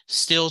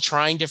 still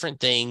trying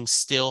different things,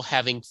 still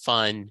having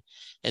fun,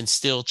 and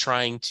still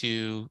trying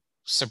to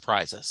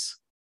surprise us.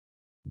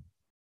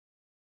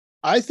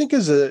 I think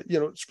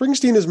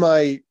Springsteen is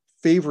my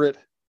favorite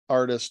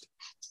artist,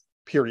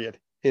 period,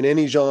 in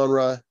any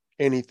genre,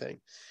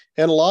 anything.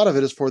 And a lot of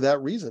it is for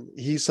that reason.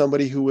 He's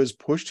somebody who has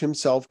pushed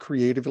himself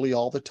creatively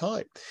all the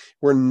time.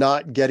 We're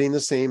not getting the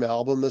same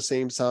album, the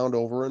same sound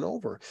over and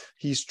over.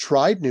 He's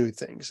tried new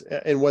things,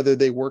 and whether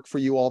they work for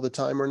you all the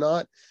time or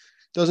not,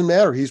 doesn't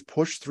matter. He's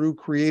pushed through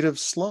creative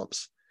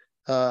slumps.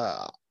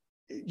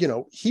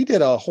 He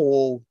did a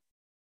whole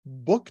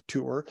book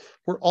tour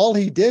where all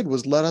he did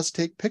was let us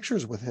take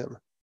pictures with him,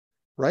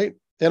 right?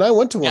 And I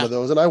went to one of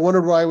those, and I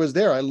wondered why I was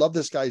there. I love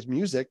this guy's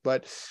music,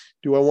 but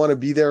do I want to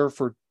be there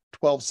for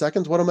 12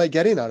 seconds? What am I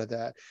getting out of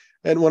that?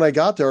 And when I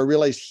got there, I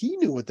realized he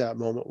knew what that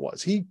moment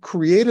was. He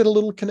created a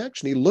little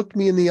connection. He looked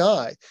me in the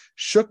eye,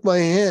 shook my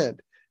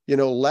hand,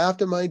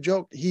 laughed at my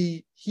joke.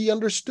 He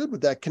understood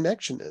what that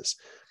connection is.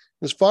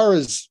 As far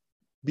as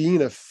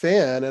being a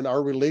fan and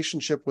our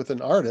relationship with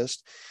an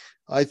artist,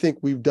 I think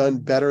we've done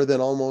better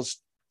than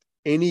almost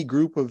any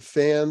group of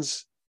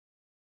fans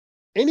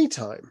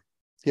anytime.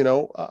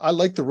 I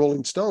like the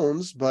Rolling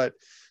Stones, but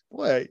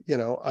boy,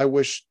 I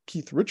wish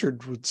Keith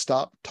Richards would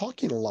stop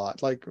talking a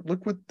lot. Like,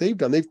 look what they've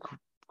done. They've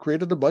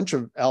created a bunch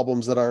of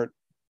albums that aren't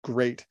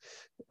great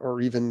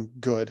or even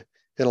good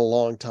in a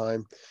long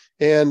time.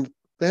 And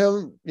they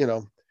haven't,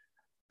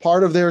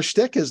 part of their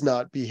shtick is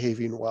not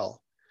behaving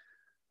well.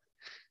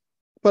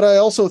 But I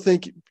also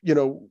think,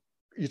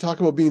 you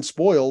talk about being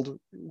spoiled.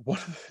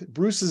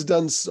 Bruce has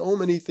done so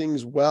many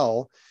things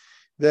well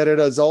that it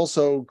has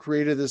also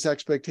created this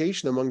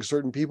expectation among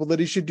certain people that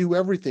he should do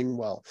everything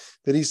well,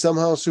 that he's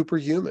somehow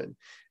superhuman.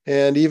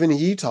 And even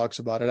he talks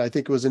about it. I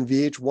think it was in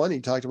VH1. He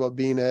talked about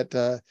being at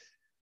a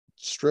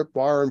strip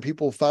bar and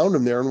people found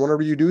him there. And what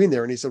are you doing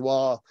there? And he said,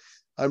 well,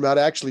 I'm not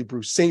actually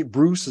Bruce. St.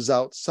 Bruce is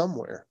out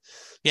somewhere.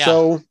 Yeah.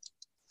 So,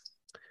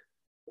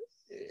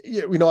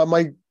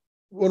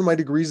 one of my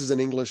degrees is in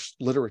English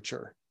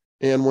literature.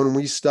 And when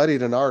we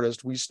studied an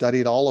artist, we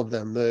studied all of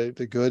them,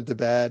 the good, the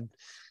bad,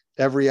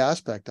 every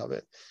aspect of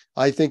it.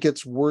 I think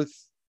it's worth,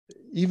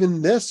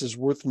 even this is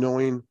worth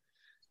knowing,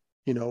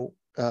 who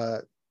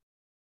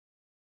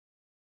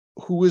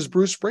is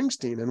Bruce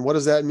Springsteen and what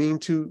does that mean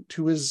to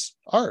his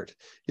art?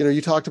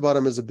 You talked about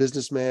him as a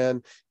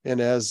businessman and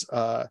as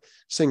a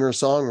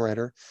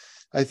singer-songwriter.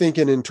 I think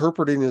in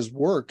interpreting his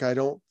work, I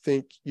don't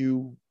think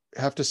you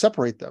have to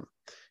separate them.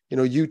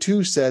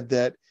 U2 said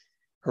that,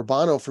 or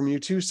Bono from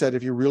U2 said,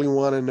 if you really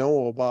want to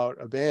know about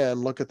a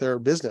band, look at their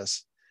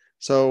business.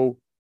 So,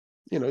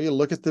 you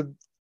look at the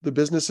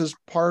business as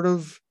part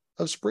of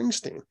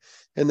Springsteen.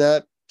 And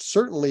that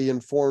certainly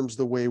informs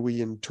the way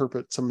we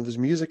interpret some of his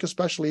music,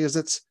 especially as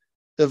it's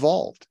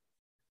evolved.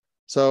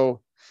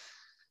 So,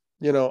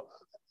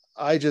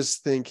 I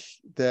just think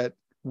that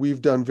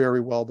we've done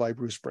very well by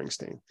Bruce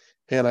Springsteen.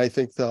 And I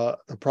think the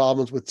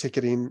problems with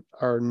ticketing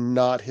are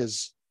not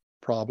his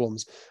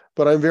problems.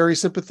 But I'm very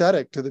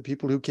sympathetic to the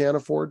people who can't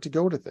afford to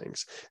go to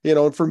things.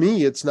 And for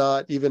me, it's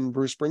not even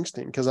Bruce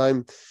Springsteen because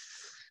I'm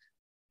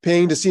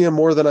paying to see him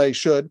more than I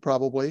should,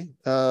 probably.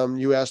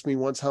 You asked me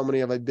once, how many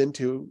shows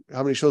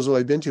have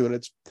I been to? And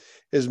it's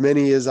as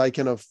many as I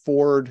can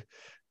afford,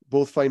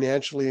 both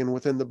financially and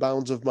within the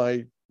bounds of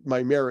my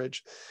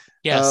marriage.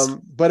 Yes.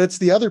 But it's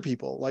the other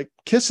people, like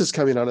Kiss is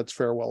coming on its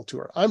farewell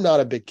tour. I'm not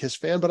a big Kiss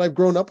fan, but I've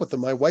grown up with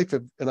them. My wife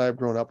and I have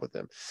grown up with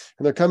them,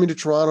 and they're coming to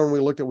Toronto. And we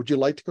looked at, would you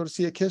like to go to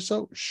see a Kiss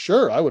show?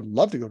 Sure. I would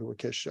love to go to a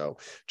Kiss show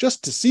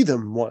just to see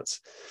them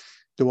once.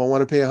 Do I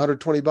want to pay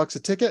 $120 a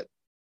ticket?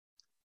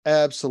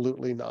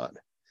 Absolutely not.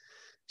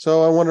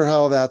 So I wonder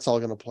how that's all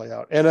going to play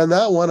out. And on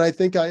that one, I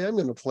think I am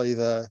going to play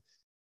the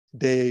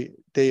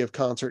day of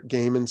concert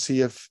game and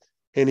see if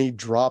any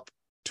drop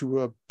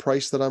to a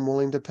price that I'm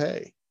willing to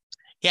pay.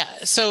 Yeah.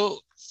 So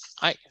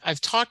I've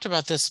talked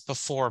about this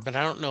before, but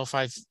I don't know if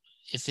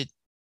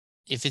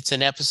it's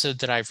an episode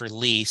that I've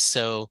released.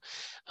 So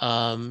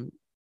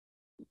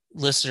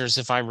listeners,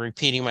 if I'm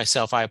repeating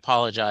myself, I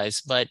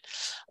apologize, but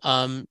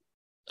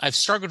I've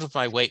struggled with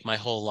my weight my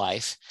whole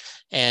life.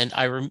 And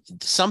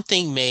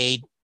something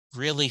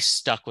really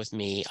stuck with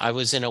me. I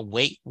was in a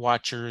Weight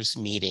Watchers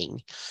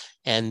meeting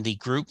and the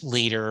group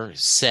leader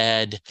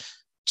said,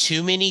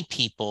 too many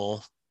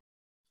people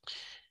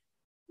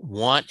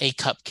want a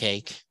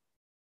cupcake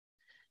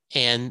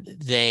and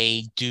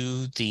they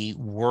do the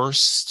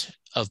worst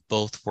of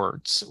both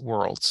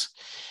worlds.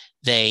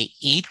 They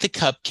eat the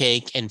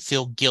cupcake and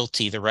feel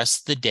guilty the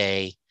rest of the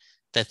day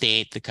that they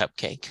ate the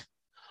cupcake.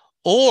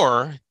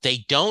 Or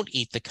they don't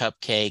eat the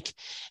cupcake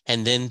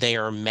and then they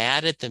are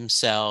mad at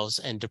themselves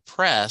and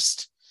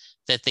depressed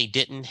that they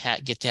didn't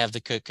get to have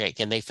the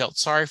cupcake and they felt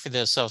sorry for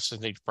themselves and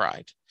they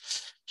deprived.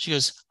 She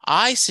goes,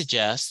 I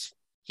suggest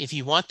if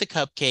you want the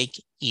cupcake,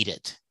 eat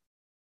it.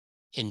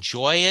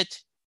 Enjoy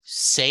it,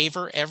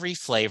 savor every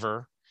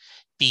flavor,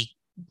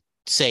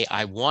 say,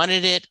 I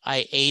wanted it,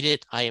 I ate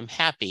it, I am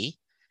happy,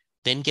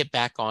 then get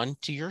back on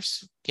to your,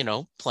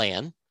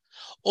 plan.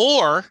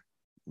 Or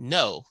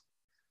no,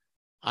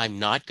 I'm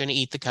not going to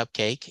eat the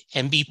cupcake,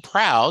 and be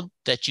proud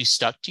that you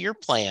stuck to your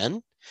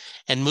plan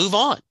and move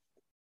on.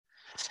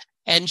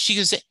 And she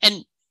goes,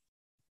 and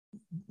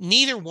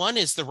neither one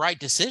is the right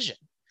decision.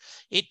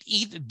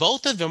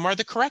 Both of them are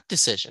the correct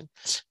decision.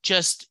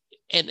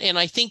 And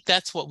I think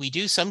that's what we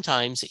do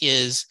sometimes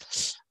is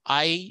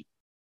I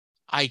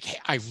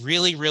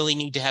really, really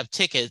need to have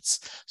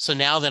tickets. So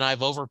now that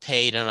I've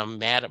overpaid and I'm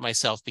mad at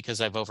myself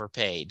because I've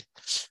overpaid,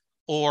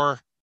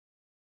 or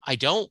I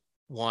don't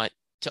want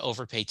to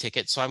overpay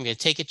tickets. So I'm going to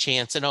take a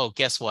chance and,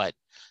 guess what?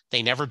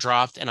 They never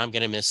dropped and I'm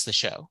going to miss the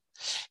show.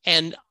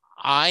 And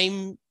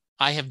I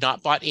have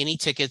not bought any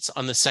tickets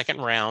on the second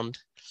round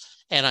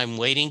and I'm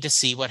waiting to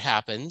see what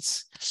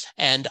happens.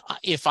 And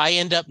if I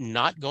end up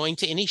not going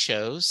to any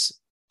shows,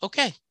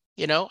 okay,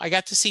 I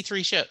got to see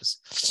 3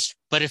 shows.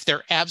 But if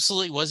there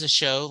absolutely was a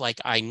show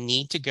like I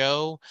need to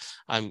go,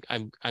 I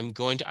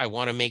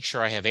want to make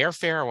sure I have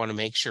airfare. I want to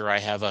make sure I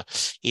have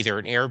either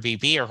an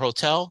Airbnb or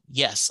hotel.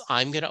 Yes,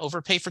 I'm going to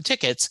overpay for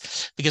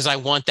tickets because I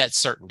want that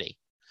certainty.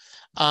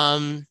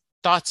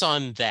 Thoughts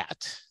on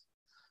that?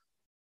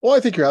 Well, I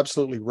think you're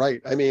absolutely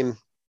right. I mean,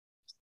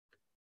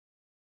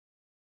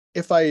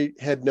 if I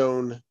had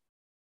known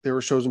there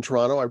were shows in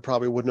Toronto, I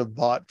probably wouldn't have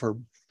bought for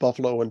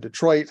Buffalo and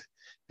Detroit.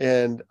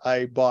 And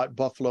I bought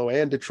Buffalo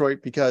and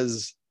Detroit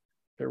because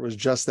there was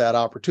just that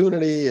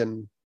opportunity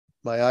and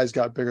my eyes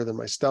got bigger than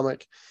my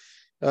stomach.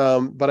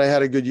 But I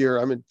had a good year.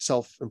 I'm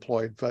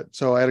self-employed,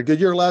 so I had a good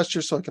year last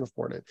year, so I can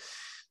afford it.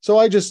 So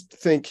I just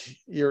think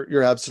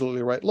you're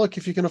absolutely right. Look,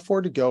 if you can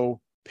afford to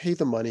go, pay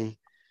the money,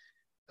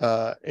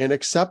 and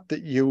accept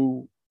that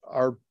you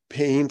are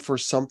paying for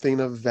something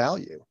of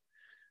value,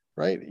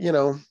 right?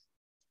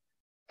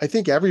 I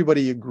think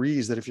everybody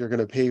agrees that if you're going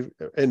to pay,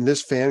 in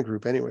this fan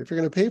group anyway, if you're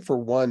going to pay for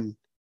one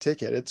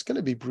ticket, it's going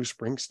to be Bruce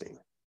Springsteen.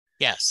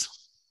 Yes.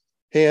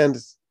 And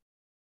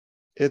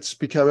it's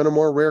becoming a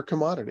more rare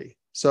commodity.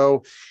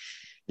 So,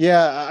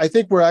 yeah, I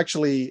think we're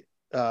actually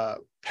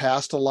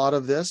past a lot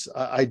of this.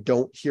 I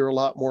don't hear a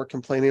lot more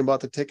complaining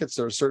about the tickets.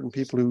 There are certain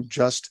people who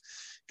just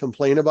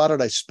complain about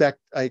it.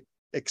 I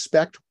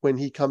expect when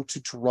he comes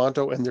to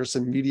Toronto and there's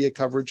some media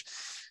coverage,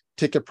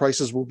 ticket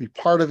prices will be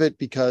part of it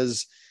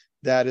because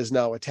that is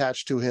now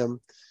attached to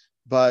him.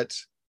 But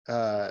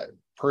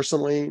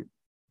personally,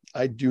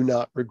 I do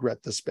not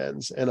regret the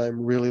spends, and I'm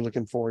really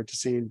looking forward to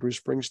seeing Bruce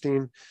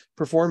Springsteen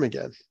perform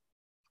again.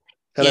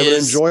 And I'm going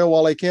to enjoy it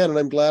while I can. And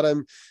I'm glad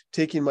I'm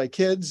taking my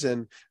kids.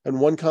 And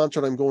one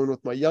concert I'm going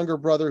with my younger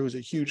brother, who's a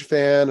huge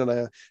fan.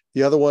 And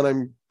the other one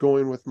I'm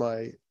going with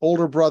my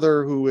older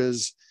brother, who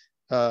was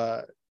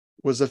a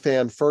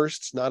fan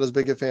first, not as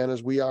big a fan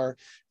as we are.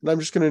 And I'm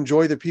just going to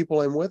enjoy the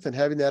people I'm with and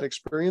having that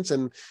experience.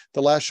 And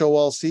the last show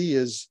I'll see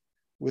is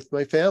with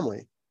my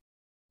family.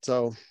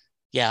 So,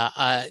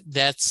 yeah,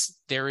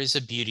 there is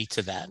a beauty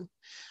to that.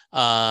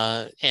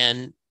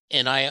 And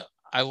I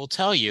will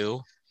tell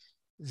you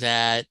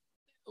that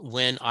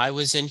when I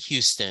was in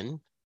Houston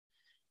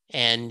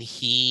and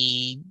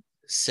he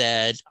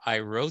said, I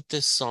wrote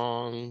this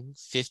song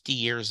 50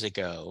 years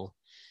ago,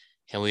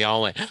 and we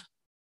all went,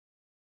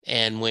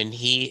 and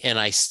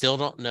I still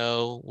don't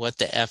know what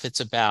the F it's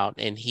about.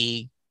 And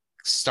he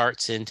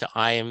starts into,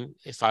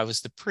 if I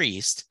was the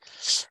priest,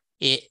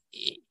 it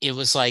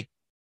was like,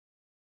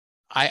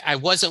 I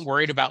wasn't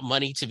worried about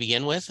money to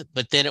begin with,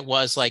 but then it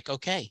was like,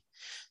 okay,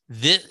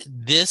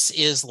 this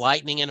is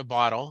lightning in a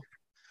bottle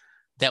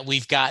that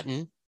we've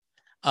gotten.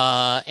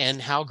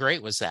 And how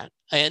great was that?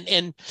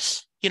 And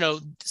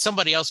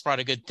somebody else brought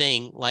a good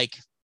thing, like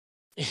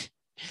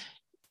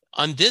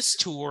on this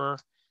tour,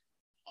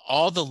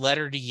 all the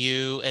Letter to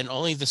You and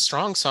Only the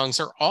Strong songs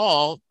are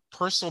all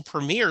personal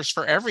premieres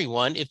for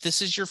everyone if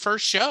this is your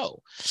first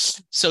show.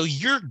 So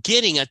you're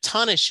getting a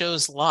ton of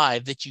shows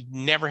live that you've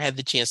never had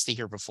the chance to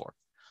hear before.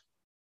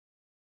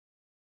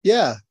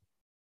 Yeah,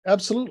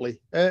 absolutely.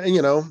 I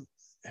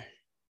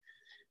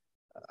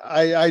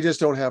just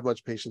don't have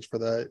much patience for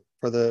the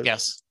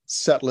yes.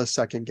 set list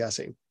second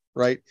guessing,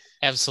 right?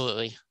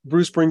 Absolutely.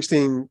 Bruce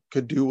Springsteen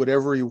could do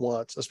whatever he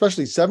wants,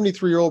 especially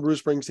 73-year-old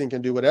Bruce Springsteen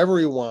can do whatever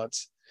he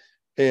wants,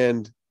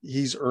 and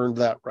he's earned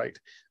that right.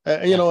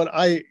 And one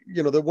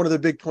of the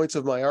big points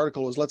of my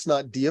article is let's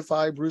not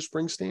deify Bruce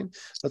Springsteen.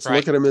 Let's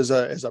look at him as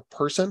a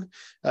person.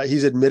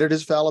 He's admitted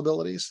his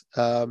fallibilities,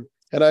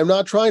 and I'm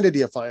not trying to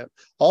deify him.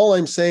 All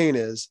I'm saying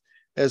is,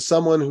 as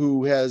someone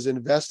who has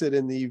invested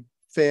in the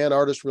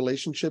fan-artist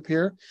relationship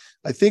here,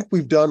 I think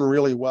we've done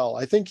really well.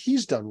 I think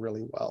he's done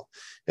really well.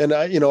 And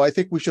I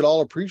think we should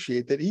all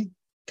appreciate that he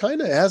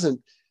kind of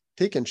hasn't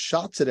taken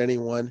shots at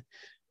anyone,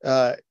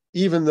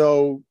 even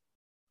though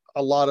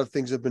a lot of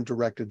things have been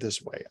directed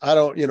this way. I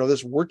don't,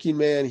 this working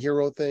man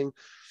hero thing,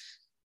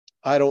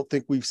 I don't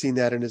think we've seen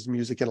that in his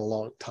music in a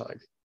long time.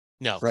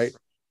 No. Right?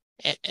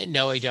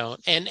 No, I don't.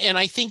 And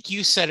I think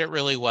you said it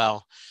really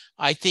well.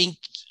 I think,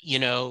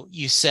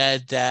 you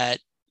said that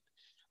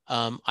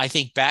I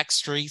think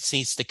Backstreet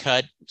needs to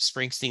cut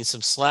Springsteen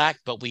some slack,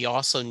 but we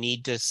also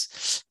need to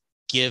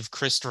give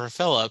Christopher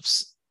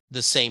Phillips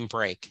the same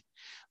break,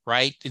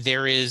 right? It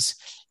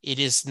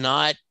is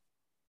not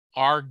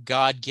our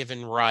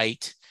God-given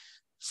right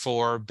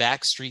for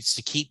Backstreets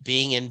to keep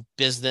being in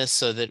business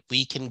so that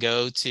we can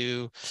go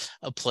to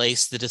a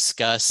place to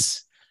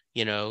discuss,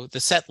 the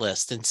set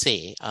list and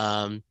see.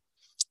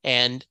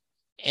 And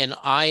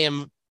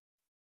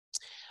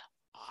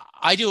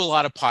I do a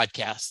lot of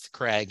podcasts,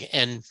 Craig,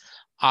 and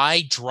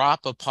I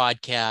drop a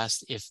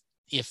podcast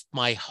if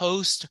my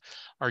hosts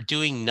are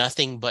doing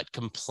nothing but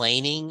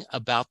complaining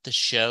about the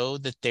show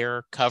that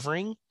they're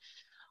covering.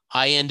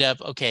 I end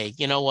up, okay,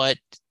 you know what?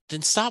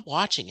 Then stop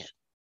watching it.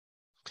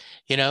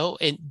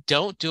 And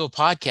don't do a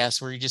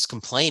podcast where you're just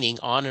complaining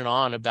on and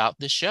on about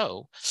the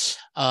show.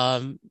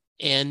 And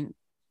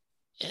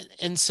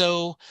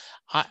so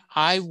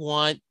I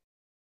want,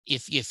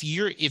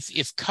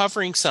 if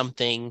covering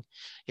something,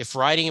 if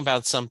writing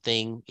about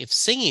something, if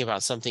singing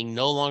about something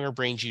no longer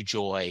brings you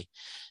joy,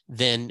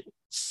 then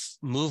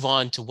move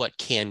on to what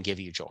can give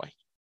you joy.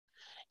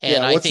 And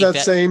yeah, I what's think that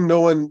that, saying? No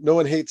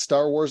one hates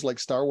Star Wars like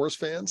Star Wars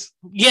fans.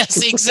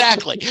 yes,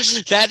 exactly.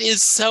 That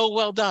is so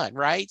well done,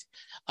 right?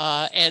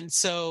 And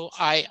so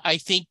I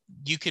think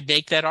you could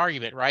make that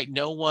argument, right?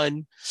 No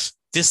one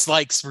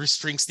dislikes Bruce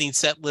Springsteen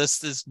set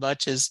lists as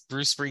much as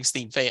Bruce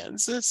Springsteen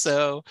fans.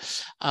 So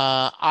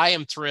I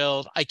am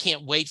thrilled. I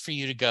can't wait for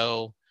you to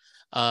go.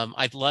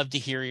 I'd love to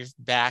hear you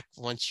back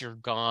once you're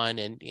gone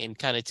and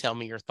kind of tell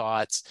me your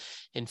thoughts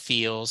and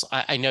feels.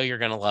 I know you're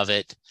going to love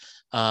it.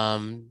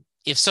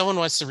 If someone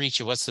wants to reach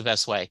you, what's the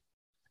best way?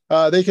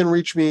 They can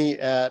reach me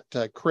at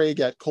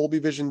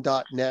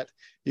craig@colbyvision.net.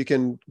 You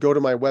can go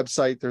to my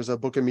website. There's a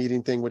book a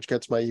meeting thing, which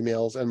gets my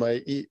emails. And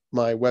my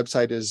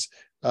website is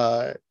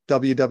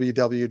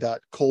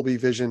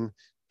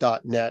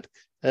www.colbyvision.net.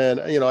 And,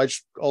 I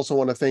just also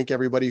want to thank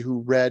everybody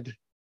who read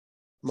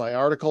my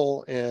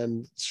article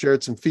and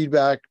shared some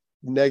feedback,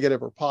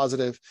 negative or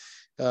positive.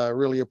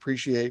 Really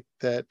appreciate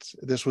that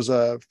this was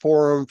a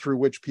forum through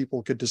which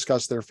people could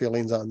discuss their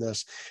feelings on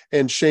this.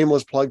 And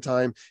shameless plug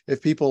time,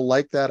 if people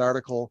like that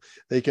article,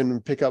 they can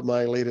pick up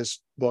my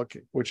latest book,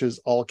 which is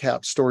All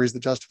Caps Stories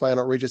That Justify an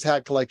Outrageous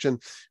Hat Collection,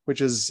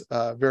 which is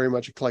very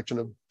much a collection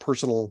of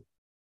personal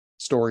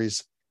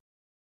stories,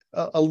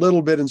 a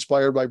little bit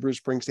inspired by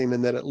Bruce Springsteen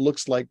in that it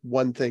looks like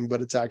one thing,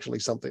 but it's actually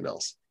something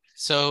else.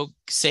 So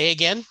say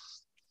again.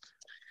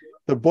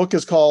 The book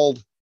is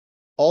called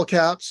All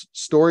Caps,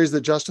 Stories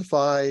That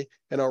Justify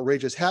an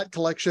Outrageous Hat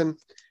Collection.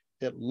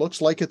 It looks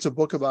like it's a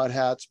book about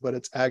hats, but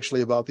it's actually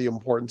about the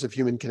importance of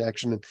human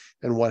connection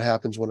and what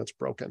happens when it's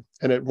broken.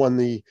 And it won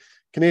the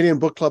Canadian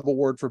Book Club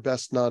Award for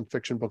Best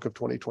Nonfiction Book of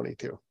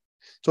 2022.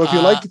 So if you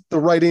like the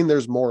writing,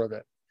 there's more of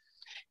it.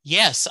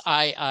 Yes,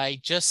 I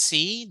just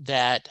see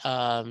that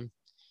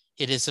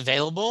it is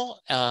available.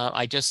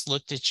 I just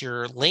looked at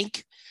your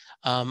link.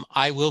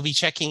 I will be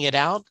checking it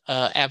out.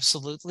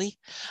 Absolutely.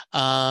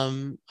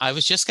 I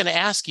was just going to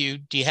ask you,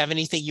 do you have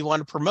anything you want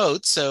to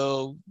promote?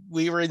 So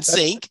we were in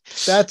sync.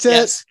 That's it.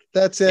 Yes.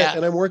 That's it. Yeah.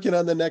 And I'm working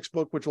on the next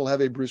book, which will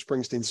have a Bruce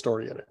Springsteen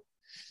story in it.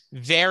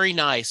 Very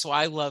nice. Well,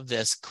 I love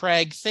this.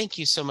 Craig, thank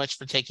you so much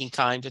for taking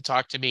time to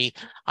talk to me.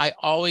 I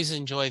always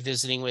enjoy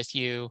visiting with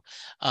you.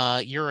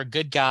 You're a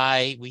good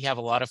guy. We have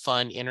a lot of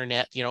fun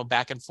internet,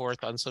 back and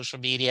forth on social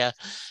media.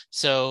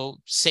 So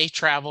safe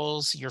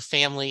travels, your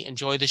family,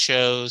 enjoy the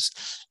shows,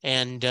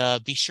 and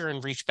be sure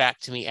and reach back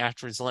to me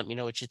afterwards and let me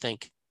know what you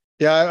think.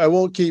 Yeah, I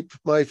won't keep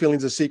my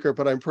feelings a secret,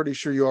 but I'm pretty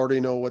sure you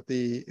already know what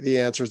the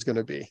answer is going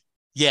to be.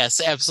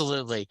 Yes,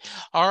 absolutely.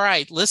 All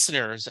right,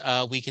 listeners,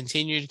 we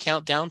continue to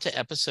count down to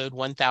episode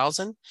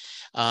 1000.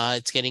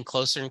 It's getting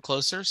closer and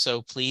closer,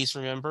 so please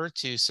remember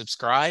to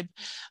subscribe.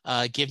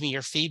 Give me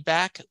your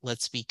feedback.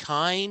 Let's be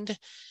kind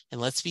and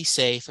let's be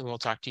safe, and we'll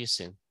talk to you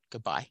soon.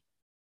 Goodbye.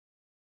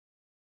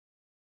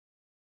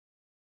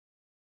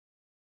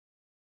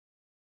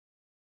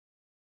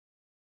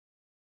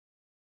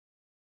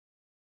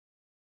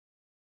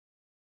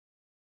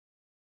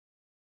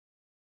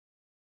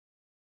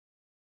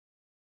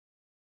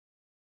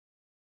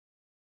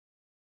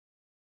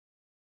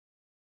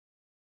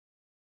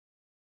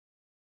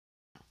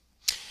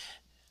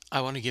 I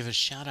want to give a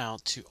shout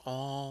out to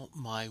all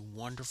my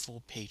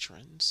wonderful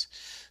patrons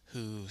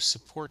who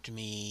support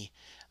me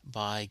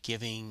by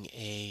giving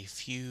a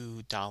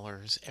few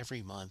dollars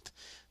every month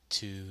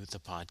to the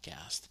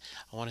podcast.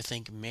 I want to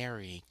thank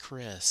Mary,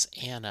 Chris,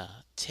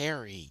 Anna,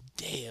 Terry,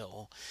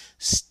 Dale,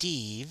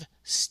 Steve,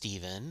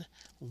 Stephen,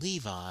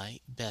 Levi,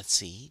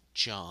 Betsy,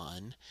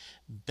 John,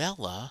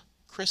 Bella,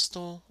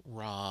 Crystal,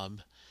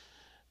 Rob,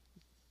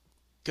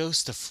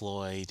 Ghost of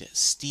Floyd,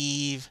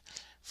 Steve,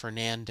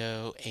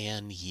 Fernando,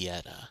 and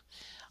Yetta.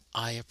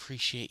 I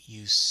appreciate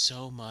you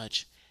so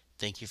much.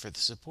 Thank you for the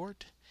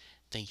support.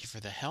 Thank you for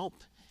the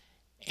help.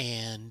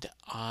 And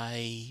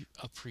I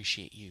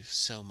appreciate you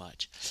so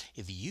much.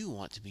 If you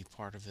want to be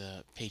part of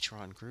the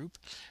Patreon group,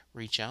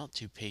 reach out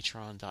to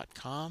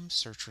patreon.com,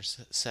 search for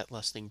Set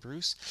Listing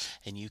Bruce,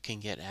 and you can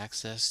get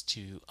access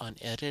to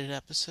unedited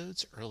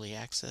episodes, early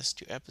access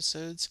to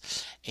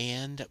episodes,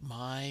 and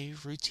my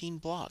routine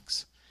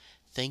blogs.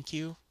 Thank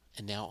you,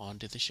 and now on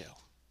to the show.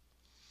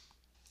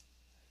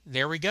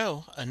 There we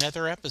go,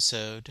 another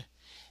episode.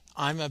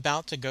 I'm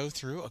about to go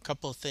through a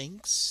couple of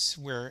things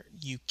where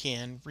you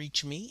can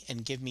reach me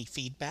and give me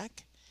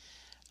feedback.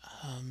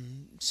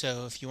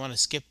 So if you want to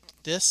skip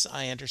this,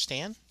 I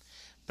understand.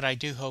 But I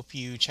do hope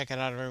you check it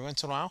out every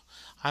once in a while.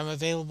 I'm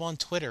available on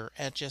Twitter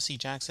at Jesse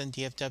Jackson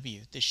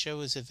DFW. The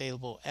show is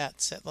available at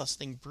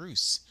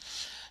SetListingBruce.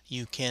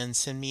 You can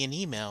send me an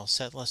email,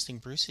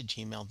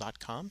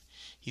 setlistingbruce@gmail.com.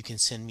 You can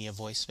send me a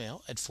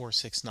voicemail at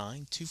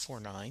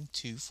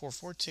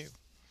 469-249-2442.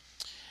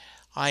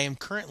 I am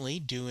currently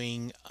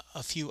doing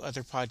a few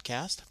other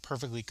podcasts.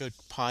 Perfectly Good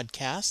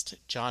Podcast,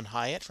 John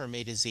Hyatt from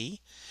A to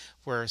Z,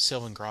 where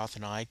Sylvan Groth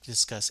and I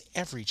discuss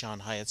every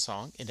John Hyatt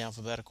song in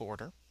alphabetical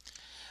order.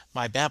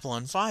 My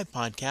Babylon 5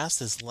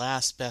 podcast is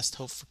Last Best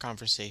Hope for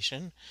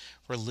Conversation,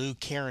 where Lou,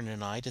 Karen,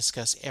 and I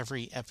discuss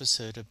every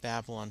episode of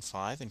Babylon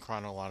 5 in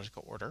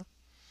chronological order.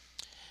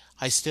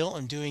 I still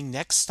am doing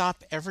Next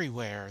Stop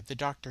Everywhere, the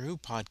Doctor Who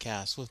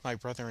podcast with my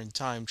brother in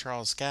time,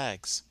 Charles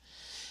Skaggs.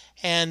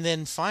 And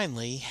then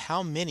finally,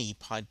 How Many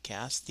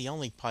Podcasts, the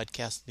only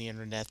podcast on the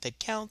internet that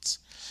counts,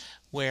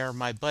 where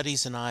my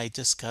buddies and I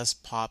discuss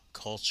pop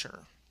culture.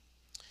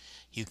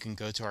 You can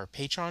go to our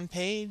Patreon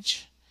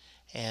page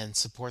and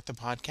support the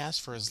podcast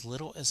for as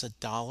little as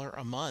 $1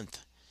 a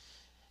month.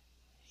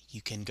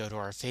 You can go to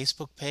our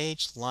Facebook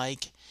page,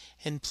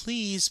 and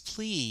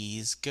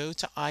please go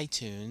to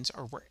iTunes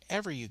or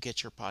wherever you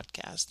get your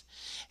podcast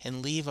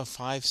and leave a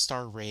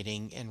 5-star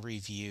rating and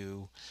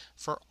review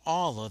for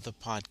all of the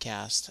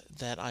podcasts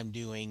that I'm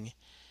doing.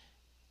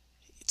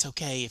 It's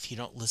okay if you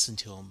don't listen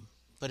to them,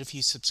 but if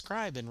you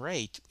subscribe and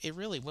rate, it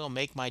really will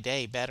make my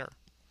day better.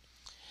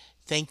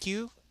 Thank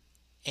you,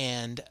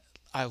 and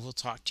I will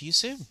talk to you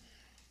soon.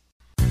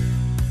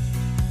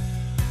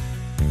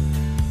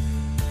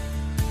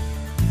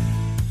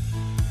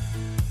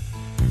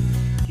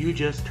 You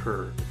just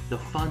heard the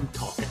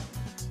fun-talking,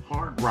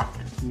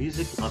 hard-rocking,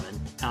 music-loving,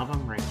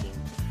 album-ranking,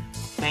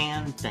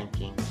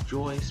 fan-thinking,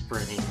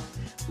 joy-spreading,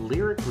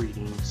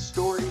 lyric-reading,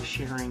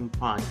 story-sharing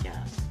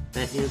podcast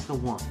that is the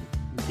one,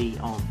 the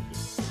only,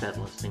 Set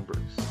Listing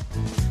Bruce.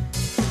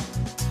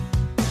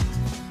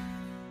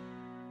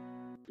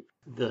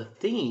 The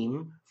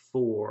theme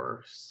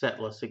for Set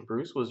Listing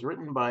Bruce was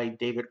written by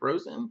David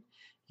Rosen,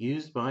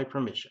 used by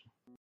permission.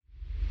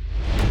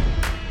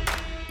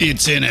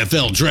 It's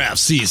NFL draft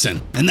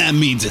season, and that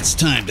means it's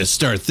time to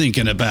start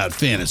thinking about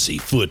fantasy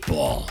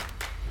football.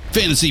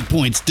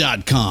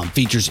 FantasyPoints.com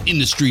features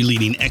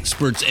industry-leading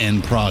experts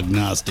and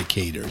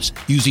prognosticators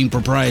using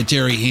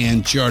proprietary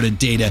hand-charted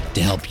data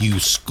to help you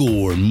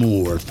score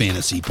more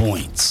fantasy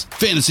points.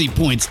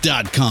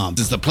 FantasyPoints.com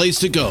is the place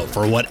to go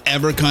for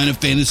whatever kind of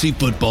fantasy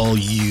football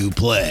you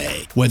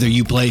play. Whether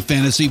you play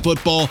fantasy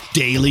football,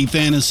 daily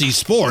fantasy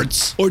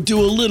sports, or do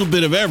a little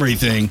bit of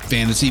everything,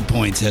 Fantasy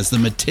Points has the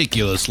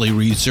meticulously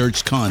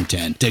researched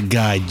content to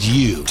guide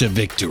you to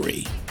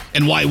victory.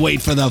 And why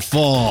wait for the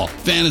fall?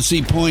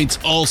 Fantasy Points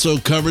also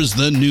covers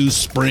the new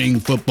spring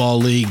football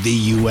league,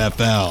 the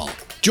UFL.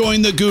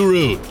 Join the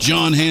guru,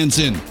 John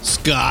Hansen,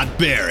 Scott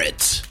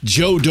Barrett,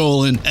 Joe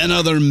Dolan, and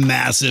other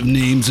massive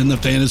names in the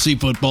fantasy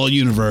football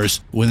universe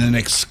with an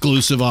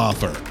exclusive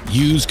offer.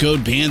 Use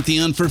code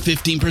Pantheon for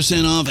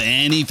 15% off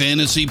any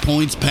Fantasy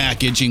Points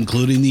package,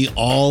 including the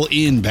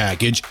all-in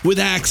package, with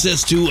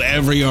access to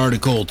every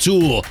article,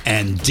 tool,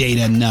 and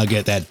data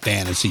nugget that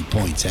Fantasy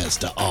Points has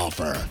to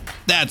offer.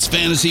 That's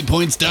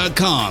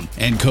FantasyPoints.com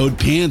and code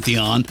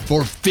Pantheon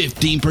for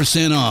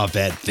 15% off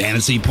at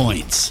Fantasy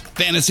Points.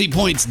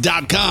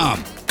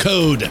 FantasyPoints.com,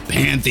 code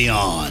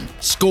Pantheon.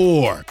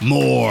 Score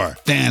more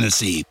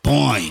fantasy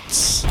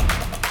points.